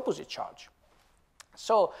trap the opposite charge.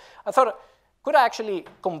 So I thought, could I actually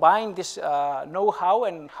combine this know-how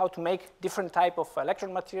and how to make different type of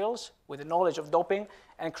electron materials with the knowledge of doping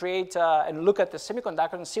and create and look at the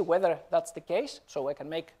semiconductor and see whether that's the case? So I can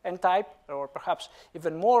make N-type or perhaps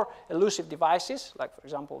even more elusive devices, like for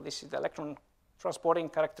example, this is the electron transporting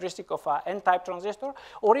characteristic of an N-type transistor,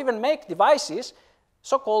 or even make devices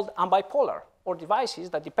so-called ambipolar, or devices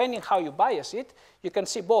that depending how you bias it, you can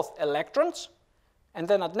see both electrons, and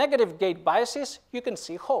then at negative gate biases, you can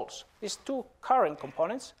see holes. These two current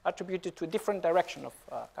components attributed to a different direction of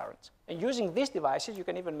currents. And using these devices, you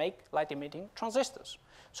can even make light-emitting transistors.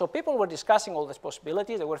 So people were discussing all these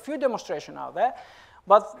possibilities. There were a few demonstrations out there,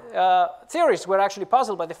 but theorists were actually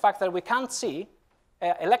puzzled by the fact that we can't see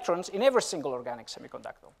electrons in every single organic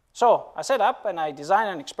semiconductor. So I set up and I designed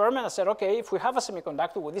an experiment. I said, okay, if we have a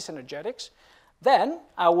semiconductor with this energetics, then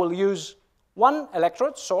I will use one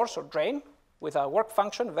electrode, source or drain, with a work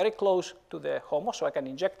function very close to the HOMO, so I can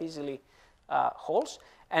inject easily holes,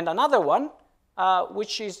 and another one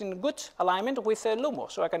which is in good alignment with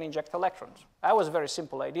LUMO, so I can inject electrons. That was a very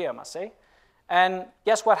simple idea, I must say. And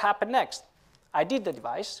guess what happened next? I did the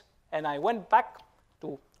device, and I went back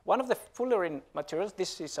to one of the fullerene materials.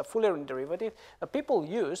 This is a fullerene derivative that people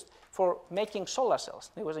used for making solar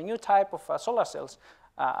cells. There was a new type of solar cells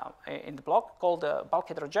in the block called the bulk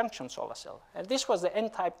heterojunction solar cell. And this was the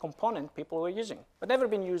N-type component people were using, but never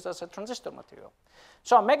been used as a transistor material.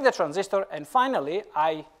 So I make the transistor, and finally,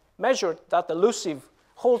 I measured that elusive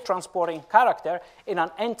hole transporting character in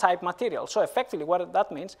an N-type material. So effectively, what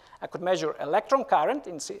that means, I could measure electron current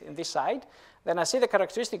in this side, then I see the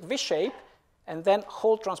characteristic V shape, and then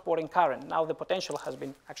hole transporting current. Now the potential has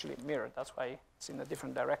been actually mirrored. That's why it's in a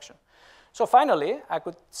different direction. So finally, I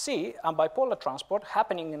could see a bipolar transport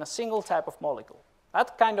happening in a single type of molecule.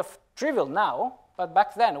 That's kind of trivial now, but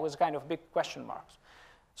back then it was kind of big question marks.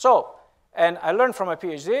 So, and I learned from my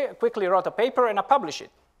PhD, quickly wrote a paper, and I published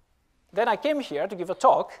it. Then I came here to give a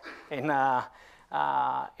talk in the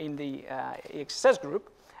EXSS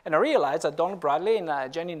group, and I realized that Don Bradley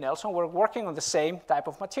and Jenny Nelson were working on the same type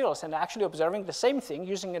of materials and actually observing the same thing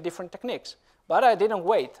using different techniques. But I didn't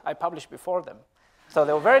wait. I published before them. So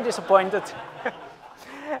they were very disappointed.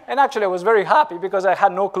 And actually, I was very happy because I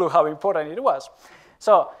had no clue how important it was.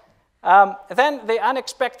 So then the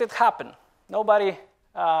unexpected happened. Nobody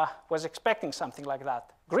was expecting something like that.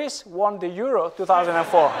 Greece won the Euro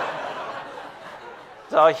 2004.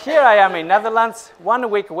 So here I am in Netherlands, 1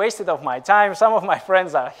 week wasted of my time. Some of my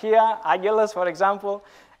friends are here, Agilis, for example.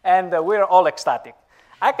 And we're all ecstatic.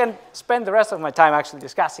 I can spend the rest of my time actually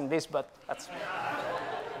discussing this, but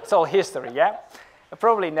it's all history, yeah?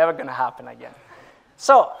 Probably never going to happen again.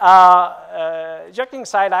 So, joking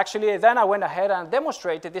aside, actually, then I went ahead and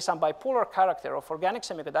demonstrated this bipolar character of organic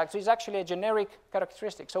semiconductors is actually a generic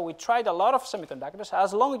characteristic. So we tried a lot of semiconductors.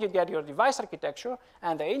 As long as you get your device architecture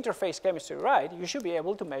and the interface chemistry right, you should be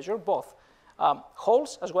able to measure both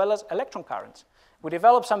holes as well as electron currents. We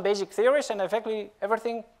developed some basic theories, and effectively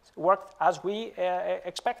everything worked as we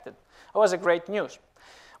expected. It was a great news.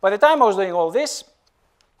 By the time I was doing all this,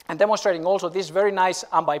 and demonstrating also this very nice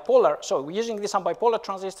bipolar. So using this bipolar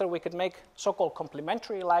transistor, we could make so-called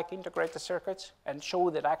complementary-like integrated circuits and show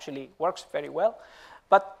that actually works very well.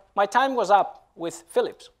 But my time was up with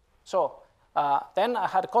Philips. So then I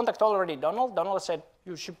had contact already Donald. Donald said,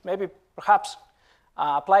 you should maybe perhaps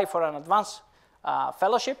apply for an advanced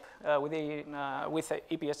fellowship with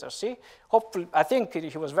EPSRC. Hopefully, I think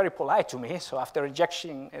he was very polite to me. So after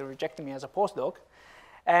rejecting me as a postdoc,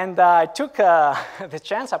 and I took the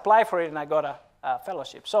chance, applied for it, and I got a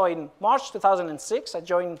fellowship. So in March 2006, I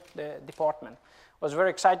joined the department. It was a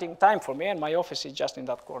very exciting time for me, and my office is just in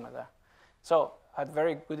that corner there. So I had a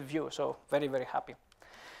very good view, so very, very happy.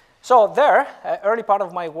 So there, early part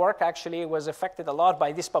of my work actually was affected a lot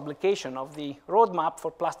by this publication of the roadmap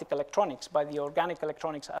for plastic electronics by the Organic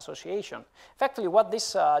Electronics Association. Effectively, what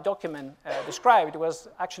this document described was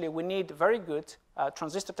actually we need very good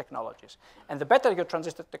transistor technologies. And the better your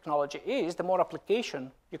transistor technology is, the more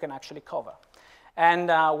application you can actually cover. And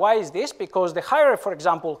why is this? Because the higher, for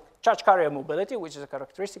example, charge carrier mobility, which is a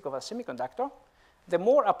characteristic of a semiconductor, the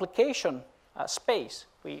more application space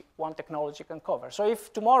one technology can cover. So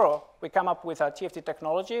if tomorrow we come up with a TFT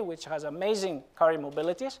technology which has amazing carrier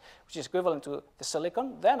mobilities, which is equivalent to the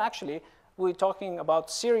silicon, then actually we're talking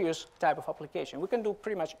about serious type of application. We can do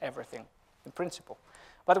pretty much everything in principle,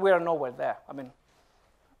 but we are nowhere there. I mean,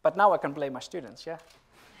 but now I can blame my students, yeah?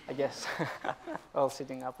 I guess, all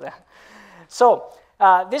sitting up there. So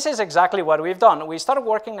this is exactly what we've done. We started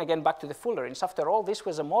working again back to the fullerenes. After all, this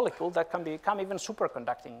was a molecule that can become even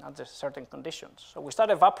superconducting under certain conditions. So we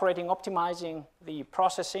started evaporating, optimizing the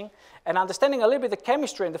processing, and understanding a little bit the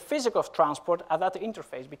chemistry and the physics of transport at that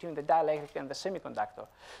interface between the dielectric and the semiconductor.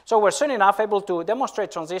 So we're soon enough able to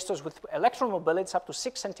demonstrate transistors with electron mobilities up to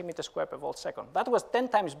 6 centimeters squared per volt second. That was 10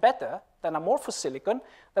 times better than amorphous silicon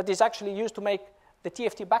that is actually used to make the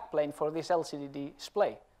TFT backplane for this LCD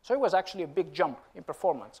display. So it was actually a big jump in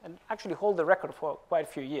performance and actually hold the record for quite a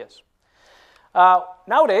few years.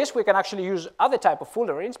 Nowadays, we can actually use other type of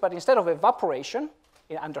fullerenes, but instead of evaporation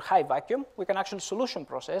under high vacuum, we can actually solution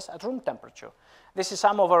process at room temperature. This is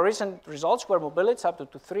some of our recent results where mobilities up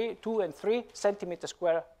to 2 and 3 centimeters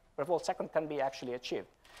square per volt second can be actually achieved.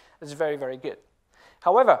 It's very, very good.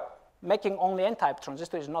 However, making only N-type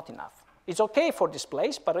transistor is not enough. It's okay for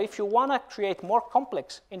displays, but if you want to create more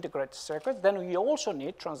complex integrated circuits, then you also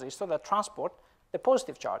need transistors that transport the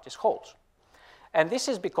positive charges, holes. And this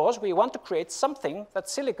is because we want to create something that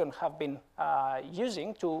silicon have been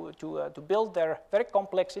using to build their very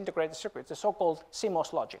complex integrated circuits, the so-called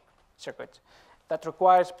CMOS logic circuit that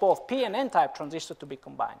requires both P and N-type transistors to be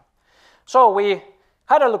combined. So we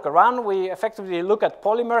had a look around. We effectively look at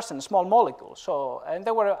polymers and small molecules. And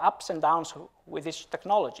there were ups and downs with this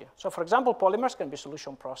technology. So for example, polymers can be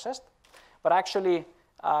solution processed, but actually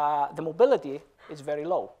the mobility is very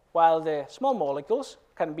low, while the small molecules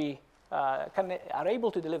are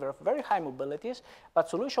able to deliver very high mobilities, but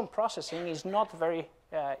solution processing is not very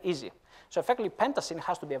easy. So effectively, pentacene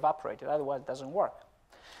has to be evaporated, otherwise it doesn't work.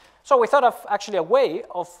 So we thought of actually a way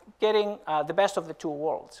of getting the best of the two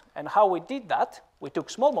worlds. And how we did that, we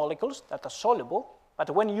took small molecules that are soluble,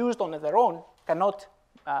 but when used on their own, cannot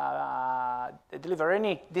deliver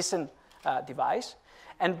any decent device,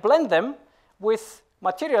 and blend them with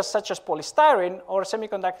materials such as polystyrene or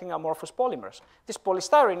semiconducting amorphous polymers. This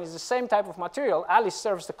polystyrene is the same type of material Alice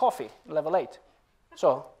serves the coffee in level 8.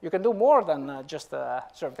 So you can do more than just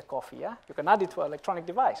serve the coffee, yeah? You can add it to an electronic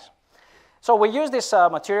device. So we use this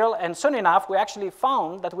material, and soon enough, we actually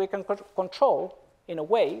found that we can control, in a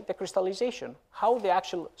way, the crystallization, how the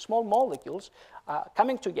actual small molecules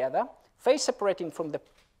coming together, phase separating from the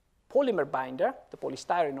polymer binder, the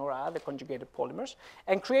polystyrene or other conjugated polymers,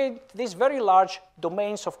 and create these very large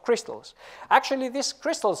domains of crystals. Actually, these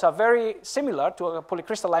crystals are very similar to a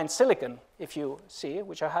polycrystalline silicon, if you see,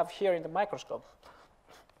 which I have here in the microscope.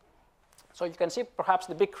 So you can see perhaps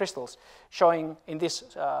the big crystals showing in these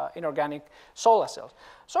inorganic solar cells.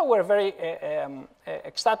 So we're very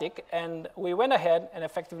ecstatic, and we went ahead and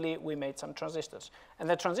effectively we made some transistors. And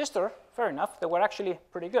the transistor, fair enough, they were actually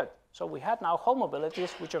pretty good. So we had now Hall mobilities,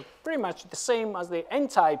 which are pretty much the same as the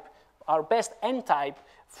N-type, our best N-type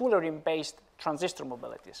fullerene-based transistor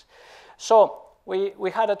mobilities. So we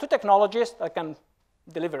had two technologies that can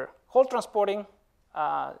deliver Hall transporting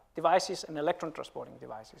devices and electron transporting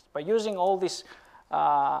devices. By using all these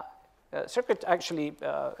circuit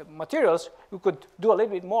materials, we could do a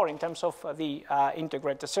little bit more in terms of the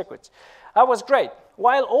integrated circuits. That was great.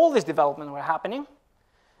 While all this development were happening,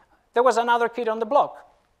 there was another kid on the block.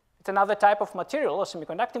 It's another type of material, or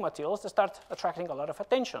semiconducting materials, that start attracting a lot of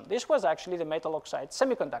attention. This was actually the metal oxide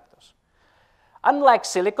semiconductors. Unlike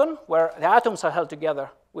silicon, where the atoms are held together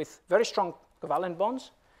with very strong covalent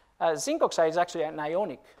bonds, zinc oxide is actually an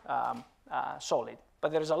ionic solid,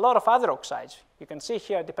 but there's a lot of other oxides. You can see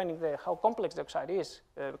here, depending on how complex the oxide is,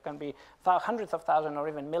 it can be hundreds of thousands or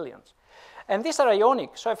even millions. And these are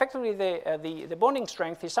ionic, so effectively the bonding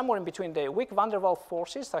strength is somewhere in between the weak van der Waals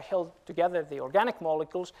forces that held together the organic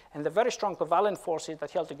molecules and the very strong covalent forces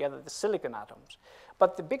that held together the silicon atoms.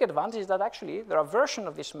 But the big advantage is that actually there are versions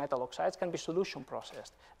of these metal oxides can be solution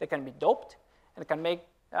processed. They can be doped and can make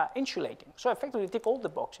insulating. So effectively tick all the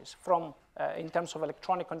boxes from, in terms of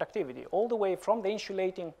electronic conductivity, all the way from the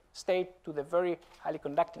insulating state to the very highly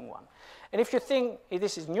conducting one. And if you think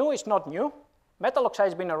this is new, it's not new. Metal oxide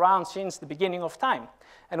has been around since the beginning of time.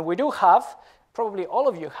 And we do have, probably all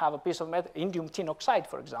of you have a piece of indium tin oxide,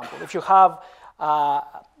 for example. If you have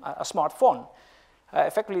a smartphone,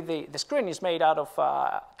 effectively the screen is made out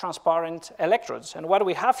of transparent electrodes. And what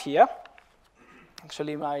we have here,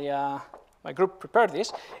 actually my group prepared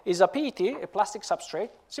this, is a PET, a plastic substrate,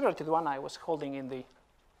 similar to the one I was holding in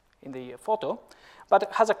the photo, but it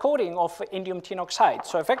has a coating of indium tin oxide.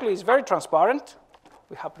 So effectively it's very transparent.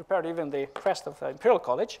 We have prepared even the crest of the Imperial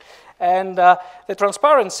College. And the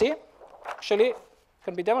transparency actually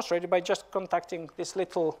can be demonstrated by just contacting this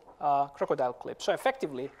little crocodile clip. So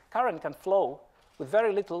effectively, current can flow with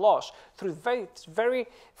very little loss through very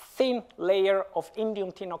thin layer of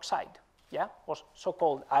indium tin oxide, yeah, or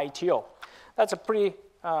so-called ITO. That's a pretty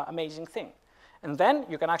amazing thing. And then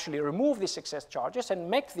you can actually remove these excess charges and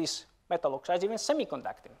make these metal oxides even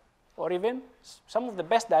semiconducting, or even some of the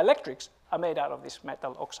best dielectrics are made out of these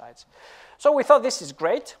metal oxides. So we thought this is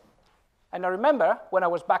great. And I remember when I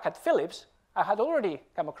was back at Philips, I had already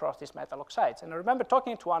come across these metal oxides. And I remember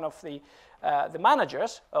talking to one of the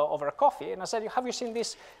managers over a coffee, and I said, have you seen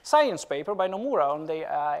this science paper by Nomura on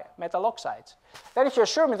the metal oxides? Then he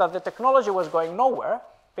assured me that the technology was going nowhere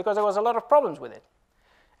because there was a lot of problems with it.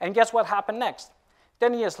 And guess what happened next?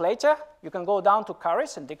 10 years later, you can go down to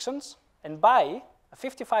Currys and Dixon's and buy a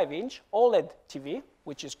 55-inch OLED TV,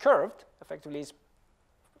 which is curved, effectively is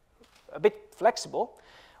a bit flexible,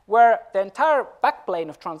 where the entire backplane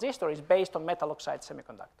of transistor is based on metal oxide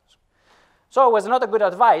semiconductors. So it was not a good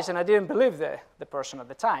advice, and I didn't believe the person at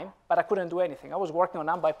the time, but I couldn't do anything. I was working on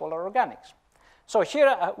non-bipolar organics. So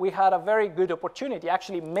here we had a very good opportunity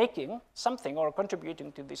actually making something or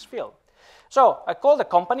contributing to this field. So I called the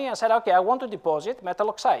company and said, okay, I want to deposit metal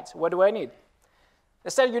oxides. What do I need? They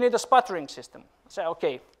said, you need a sputtering system. I said,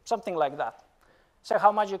 okay, something like that. I said,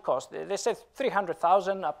 how much it cost? They said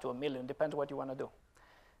 300,000 up to $1 million, depends what you want to do.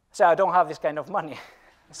 I said, I don't have this kind of money.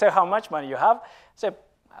 I said, how much money you have? I said,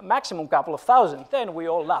 maximum couple of thousand. Then we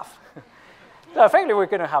all laugh. So effectively, we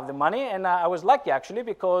couldn't have the money, and I was lucky, actually,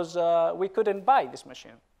 because we couldn't buy this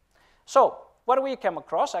machine. So what we came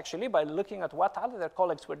across, actually, by looking at what other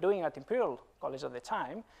colleagues were doing at Imperial College at the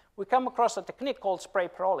time, we came across a technique called spray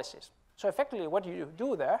pyrolysis. So effectively, what you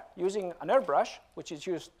do there, using an airbrush, which is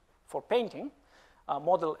used for painting,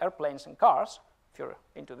 model airplanes and cars, if you're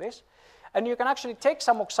into this, and you can actually take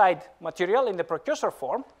some oxide material in the precursor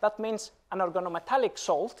form. That means an organometallic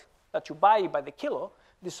salt that you buy by the kilo,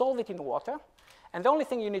 dissolve it in water, and the only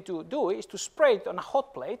thing you need to do is to spray it on a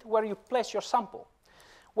hot plate where you place your sample.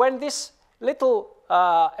 When this little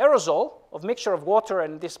aerosol of mixture of water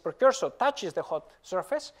and this precursor touches the hot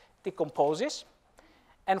surface, decomposes,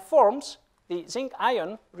 and forms, the zinc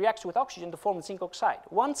ion reacts with oxygen to form zinc oxide.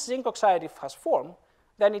 Once zinc oxide has formed,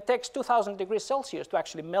 then it takes 2,000 degrees Celsius to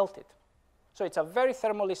actually melt it. So it's a very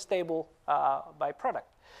thermally stable byproduct.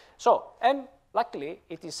 So, and luckily,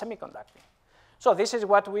 it is semiconducting. So this is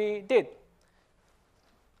what we did.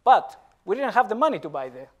 But we didn't have the money to buy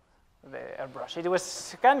the airbrush. It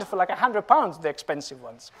was kind of like £100, the expensive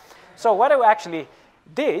ones. So what I actually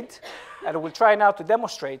did, and we'll try now to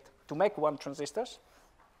demonstrate to make one transistors.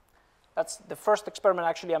 That's the first experiment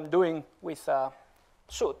actually I'm doing with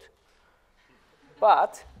soot.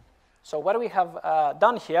 But, so what we have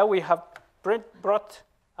done here, we have brought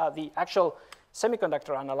the actual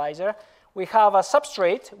semiconductor analyzer. We have a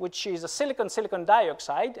substrate, which is a silicon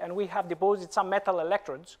dioxide, and we have deposited some metal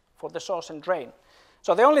electrodes for the source and drain.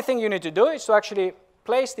 So the only thing you need to do is to actually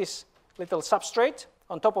place this little substrate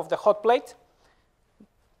on top of the hot plate.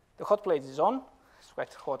 The hot plate is on. It's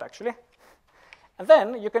quite hot, actually. And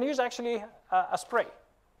then you can use actually a spray.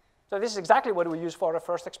 So this is exactly what we use for our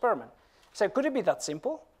first experiment. So could it be that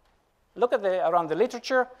simple? Look at around the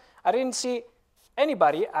literature. I didn't see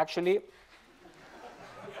anybody actually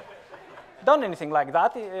done anything like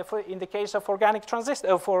that in the case of organic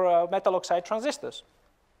transistor for metal oxide transistors.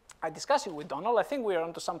 I discussed it with Donald. I think we're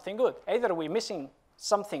onto something good. Either we're missing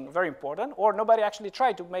something very important, or nobody actually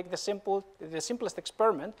tried to make the simplest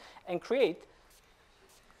experiment and create.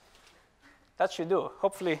 That should do.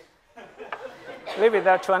 Hopefully, leave it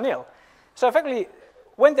there to anneal. So effectively,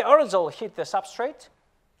 when the aerosol hit the substrate,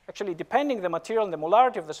 actually, depending the material and the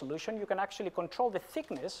molarity of the solution, you can actually control the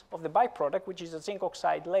thickness of the byproduct, which is a zinc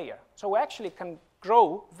oxide layer. So we actually can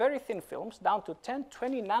grow very thin films down to 10,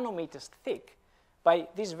 20 nanometers thick by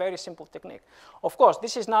this very simple technique. Of course,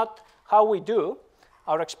 this is not how we do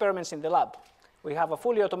our experiments in the lab. We have a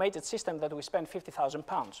fully automated system that we spend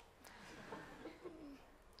 £50,000.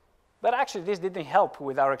 But actually, this didn't help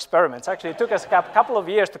with our experiments. Actually, it took us a couple of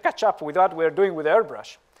years to catch up with what we're doing with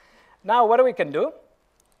airbrush. Now, what we can do?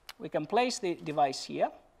 We can place the device here.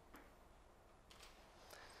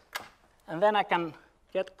 And then I can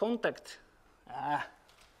get contact.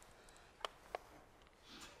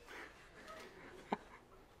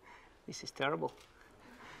 This is terrible.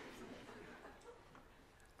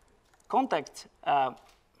 Contact.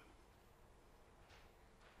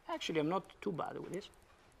 Actually, I'm not too bad with this.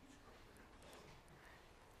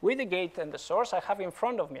 With the gate and the source, I have in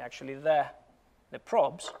front of me actually the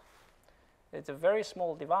probes. It's a very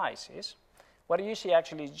small device. What you see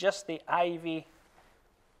actually is just the IV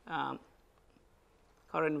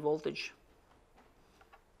current voltage.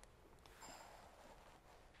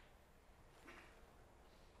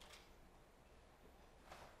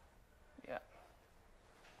 Yeah.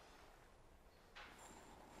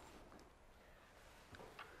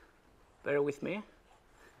 Bear with me.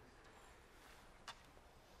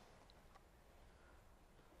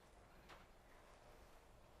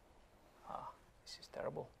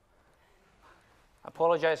 Terrible. I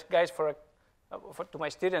apologize, guys, to my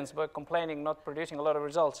students for complaining not producing a lot of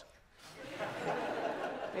results.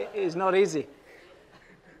 It is not easy.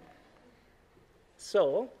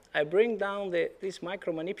 So I bring down these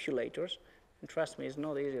micro manipulators, and trust me, it's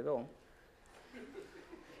not easy at all.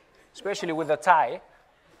 Especially with the tie.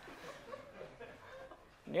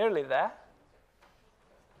 Nearly there.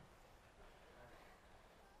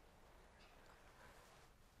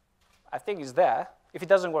 I think it's there. If it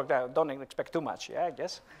doesn't work out, don't expect too much, yeah, I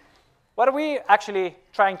guess. What we're actually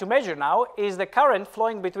trying to measure now is the current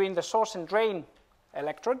flowing between the source and drain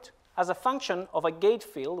electrode as a function of a gate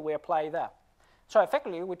field we apply there. So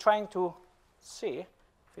effectively, we're trying to see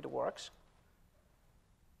if it works.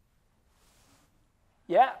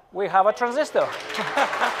 Yeah, we have a transistor.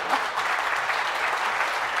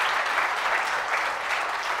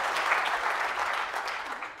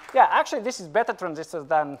 Yeah, actually, this is better transistors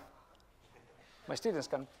than my students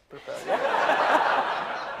can prepare.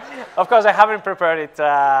 Yeah? Of course, I haven't prepared it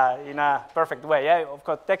in a perfect way. Yeah? Of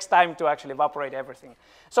course, it takes time to actually evaporate everything.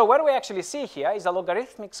 So what we actually see here is a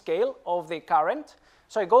logarithmic scale of the current.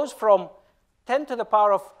 So it goes from 10 to the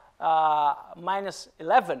power of minus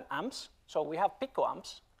 11 amps. So we have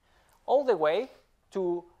picoamps, all the way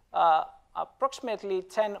to approximately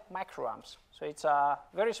 10 microamps. So it's a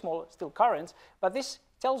very small still current, but this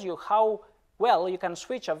tells you how well you can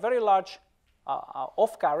switch a very large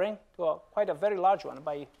off current to quite a very large one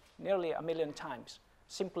by nearly 1 million times,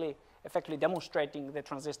 simply effectively demonstrating the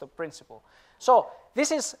transistor principle. So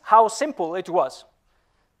this is how simple it was.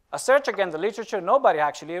 A search against the literature, nobody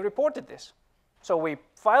actually reported this. So we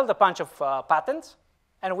filed a bunch of patents,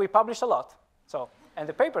 and we published a lot. And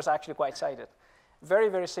the papers are actually quite cited. Very,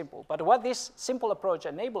 very simple. But what this simple approach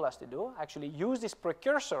enabled us to do, actually use these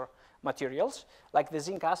precursor materials, like the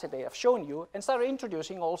zinc acetate I've shown you, and start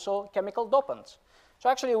introducing also chemical dopants. So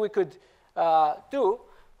actually we could do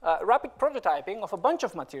rapid prototyping of a bunch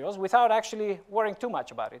of materials without actually worrying too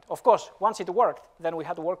much about it. Of course, once it worked, then we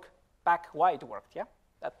had to work back why it worked, yeah?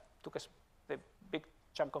 That took us the big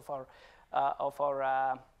chunk of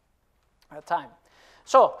our time.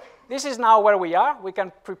 So this is now where we are. We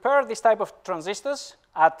can prepare this type of transistors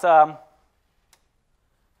at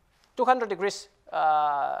 200 degrees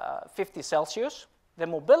 50 Celsius. The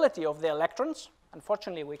mobility of the electrons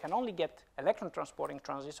unfortunately, we can only get electron transporting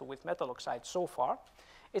transistor with metal oxide so far.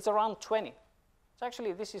 It's around 20. So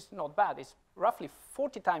actually, this is not bad. It's roughly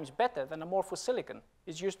 40 times better than amorphous silicon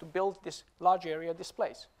is used to build this large area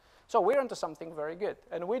displays. So we're onto something very good.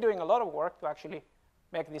 And we're doing a lot of work to actually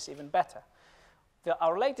make this even better.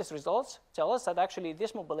 Our latest results tell us that actually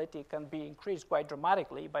this mobility can be increased quite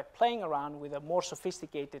dramatically by playing around with a more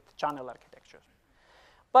sophisticated channel architecture.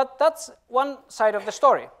 But that's one side of the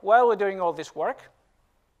story. While we're doing all this work,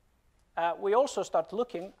 we also start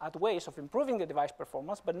looking at ways of improving the device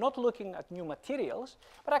performance, but not looking at new materials,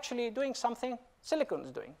 but actually doing something silicon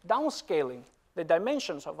is doing, downscaling the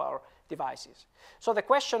dimensions of our devices. So the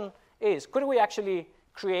question is, could we actually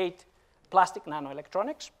create plastic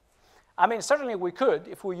nanoelectronics? I mean, certainly we could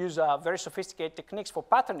if we use very sophisticated techniques for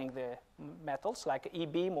patterning the metals, like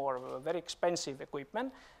E-beam or very expensive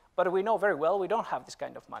equipment, but we know very well we don't have this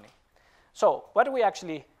kind of money. So what have we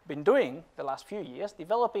actually been doing the last few years?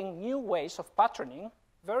 Developing new ways of patterning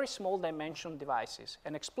very small dimension devices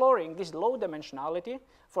and exploring this low dimensionality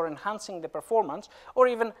for enhancing the performance or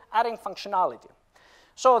even adding functionality.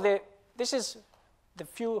 So this is the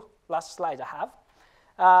few last slides I have.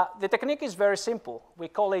 The technique is very simple. We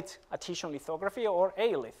call it adhesion lithography or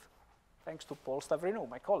ALITH. Thanks to Paul Stavrinou,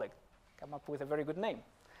 my colleague, come up with a very good name.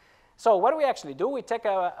 So what do we actually do? We take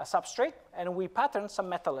a substrate and we pattern some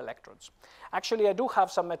metal electrodes. Actually, I do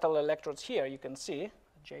have some metal electrodes here. You can see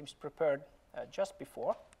James prepared just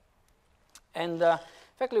before. And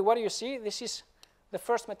effectively, what do you see? This is the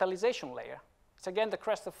first metallization layer. It's again the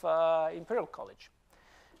crest of Imperial College.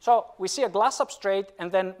 So we see a glass substrate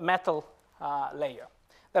and then metal layer.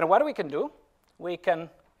 Then what we can do, we can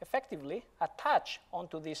effectively attach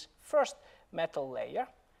onto this first metal layer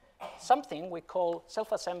something we call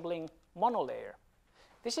self-assembling monolayer.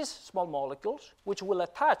 This is small molecules which will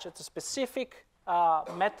attach at specific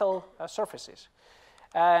metal surfaces.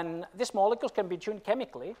 And these molecules can be tuned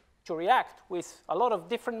chemically to react with a lot of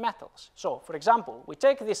different metals. So, for example, we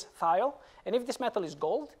take this thiol, and if this metal is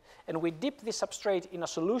gold, and we dip this substrate in a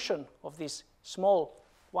solution of this small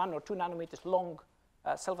 1 or 2 nanometers long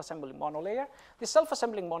self-assembling monolayer. This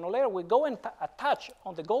self-assembling monolayer will go and attach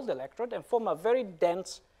on the gold electrode and form a very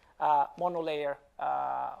dense monolayer,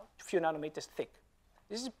 a few nanometers thick.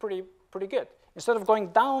 This is pretty good. Instead of going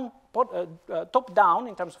down, top down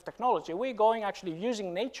in terms of technology, we're going actually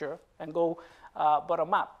using nature and go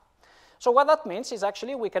bottom up. So what that means is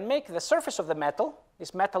actually we can make the surface of the metal,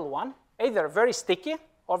 this metal one, either very sticky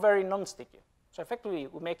or very non-sticky. So effectively,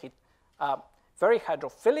 we make it very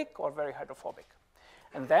hydrophilic or very hydrophobic.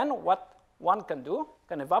 And then what one can do,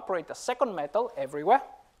 can evaporate a second metal everywhere,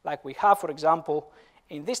 like we have, for example,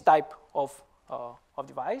 in this type of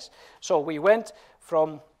device. So we went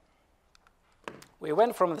from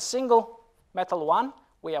the single metal one,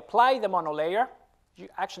 we apply the monolayer.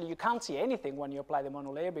 Actually, you can't see anything when you apply the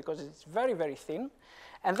monolayer because it's very, very thin.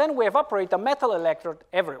 And then we evaporate a metal electrode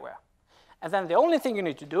everywhere. And then the only thing you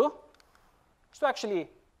need to do is to actually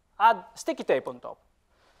add sticky tape on top.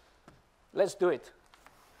 Let's do it.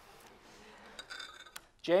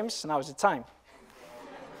 James, now is the time.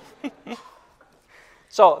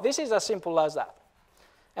 So this is as simple as that.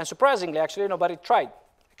 And surprisingly, actually, nobody tried,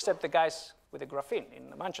 except the guys with the graphene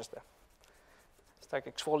in Manchester. It's like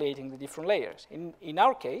exfoliating the different layers. In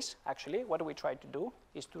our case, actually, what we try to do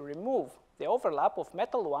is to remove the overlap of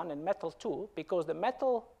metal 1 and metal 2 because the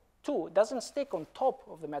metal 2 doesn't stick on top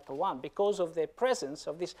of the metal 1 because of the presence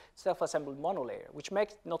of this self-assembled monolayer, which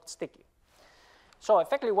makes it not sticky. So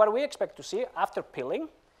effectively, what we expect to see after pilling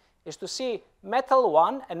is to see metal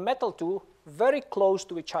 1 and metal 2 very close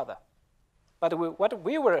to each other. But what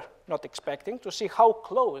we were not expecting to see how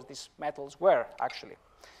close these metals were, actually.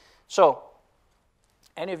 So,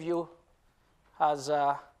 any of you has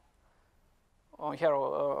on here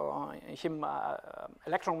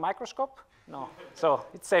electron microscope? No. So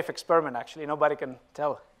it's safe experiment, actually. Nobody can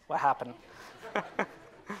tell what happened.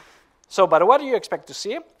 So, but what you expect to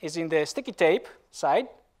see is in the sticky tape side,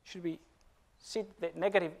 should we see the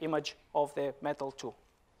negative image of the metal 2.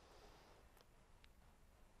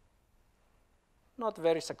 Not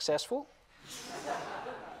very successful.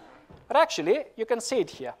 But actually, you can see it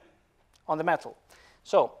here on the metal.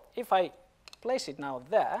 So if I place it now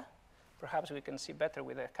there, perhaps we can see better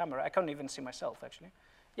with the camera. I can't even see myself, actually.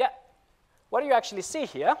 Yeah. What do you actually see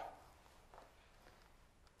here?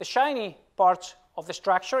 The shiny part of the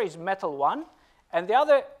structure is metal 1, and the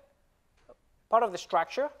other part of the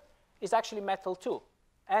structure is actually metal 2.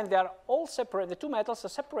 And they are all separate. The two metals are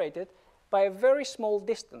separated by a very small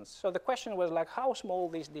distance. So the question was like how small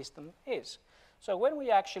this distance is. So when we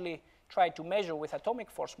actually tried to measure with atomic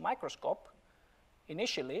force microscope,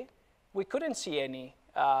 initially, we couldn't see any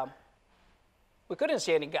gap,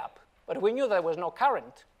 but we knew there was no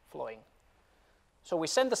current flowing. So we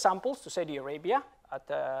sent the samples to Saudi Arabia at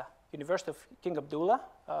the University of King Abdullah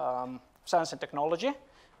Science and Technology,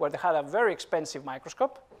 where they had a very expensive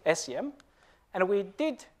microscope, SEM, and we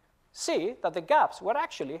did see that the gaps were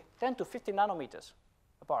actually 10 to 50 nanometers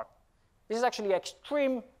apart. This is actually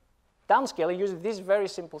extreme downscaling using this very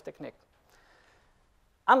simple technique.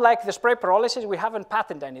 Unlike the spray pyrolysis, we haven't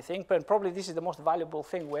patented anything, but probably this is the most valuable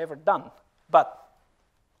thing we've ever done. But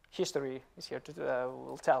history is here to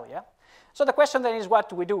will tell, yeah? So the question then is, what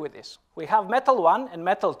do we do with this? We have metal 1 and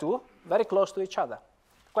metal 2 very close to each other.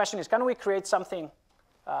 The question is, can we create something,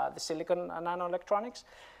 the silicon nanoelectronics?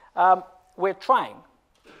 We're trying,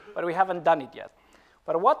 but we haven't done it yet.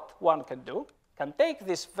 But what one can do, can take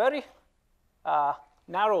this very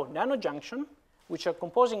narrow nanojunction, which are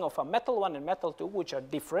composing of a metal 1 and metal 2, which are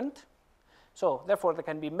different. So therefore, they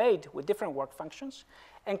can be made with different work functions,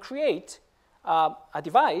 and create a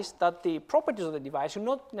device that the properties of the device will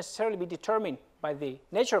not necessarily be determined by the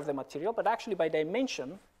nature of the material, but actually by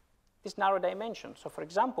dimension, this narrow dimension. So for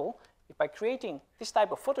example, if by creating this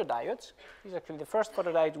type of photodiodes, this is actually the first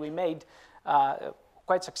photodiode we made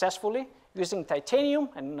quite successfully, using titanium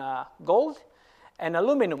and gold, and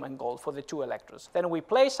aluminum and gold for the 2 electrodes. Then we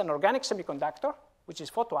place an organic semiconductor, which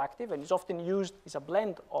is photoactive and is often used as a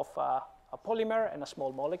blend of a polymer and a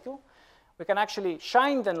small molecule. We can actually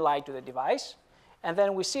shine then light to the device, and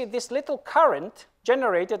then we see this little current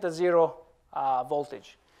generated at 0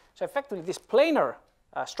 voltage. So effectively, these planar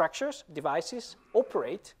structures, devices,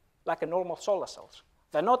 operate like a normal solar cells.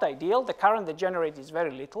 They're not ideal. The current they generate is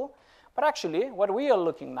very little. But actually, what we are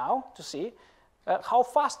looking now to see how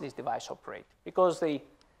fast this device operate, because the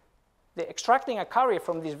extracting a carrier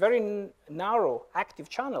from this very narrow active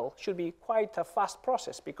channel should be quite a fast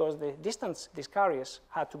process, because the distance these carriers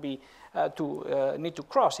had to be need to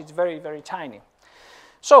cross, it's very, very tiny.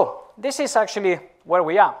 So this is actually where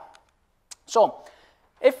we are. So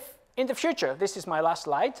if in the future, this is my last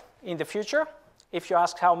slide, in the future, if you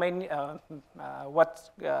ask how many, what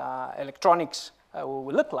electronics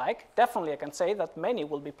will look like, definitely I can say that many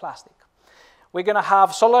will be plastic. We're going to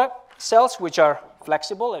have solar cells which are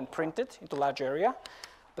flexible and printed into large area.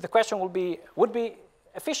 But the question will be, would be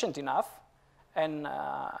efficient enough and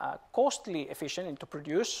costly efficient to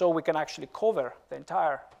produce, so we can actually cover the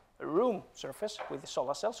entire room surface with the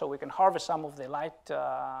solar cell, so we can harvest some of the light,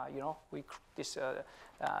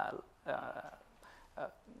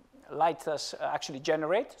 light actually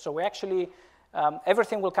generate. So we actually,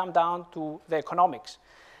 everything will come down to the economics.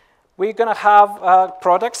 We're going to have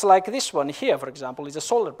products like this one here, for example, is a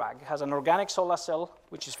solar bag. It has an organic solar cell,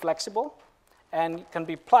 which is flexible, and can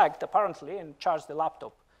be plugged, apparently, and charge the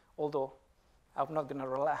laptop, although I'm not going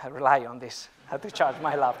to rely on this, how to charge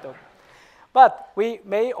my laptop. But we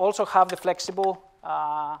may also have the flexible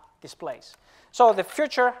displays. So the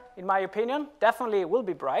future, in my opinion, definitely will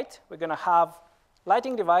be bright. We're going to have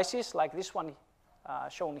lighting devices like this one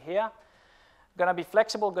shown here. Going to be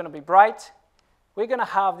flexible, going to be bright. We're going to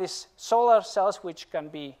have these solar cells, which can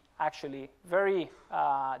be actually very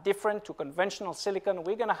different to conventional silicon.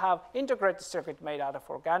 We're going to have integrated circuit made out of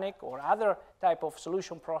organic or other type of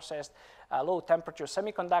solution processed low temperature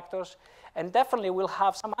semiconductors. And definitely we'll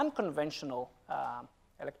have some unconventional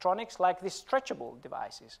electronics like these stretchable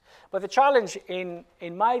devices. But the challenge,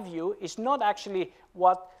 in my view, is not actually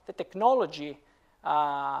what the technology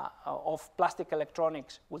of plastic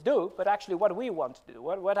electronics will do, but actually what we want to do,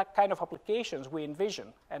 what kind of applications we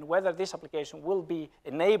envision, and whether this application will be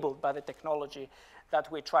enabled by the technology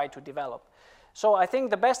that we try to develop. So I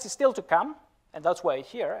think the best is still to come, and that's why we're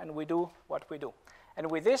here, and we do what we do.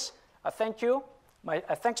 And with this, I thank you.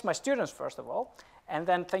 I thank my students, first of all, and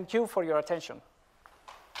then thank you for your attention.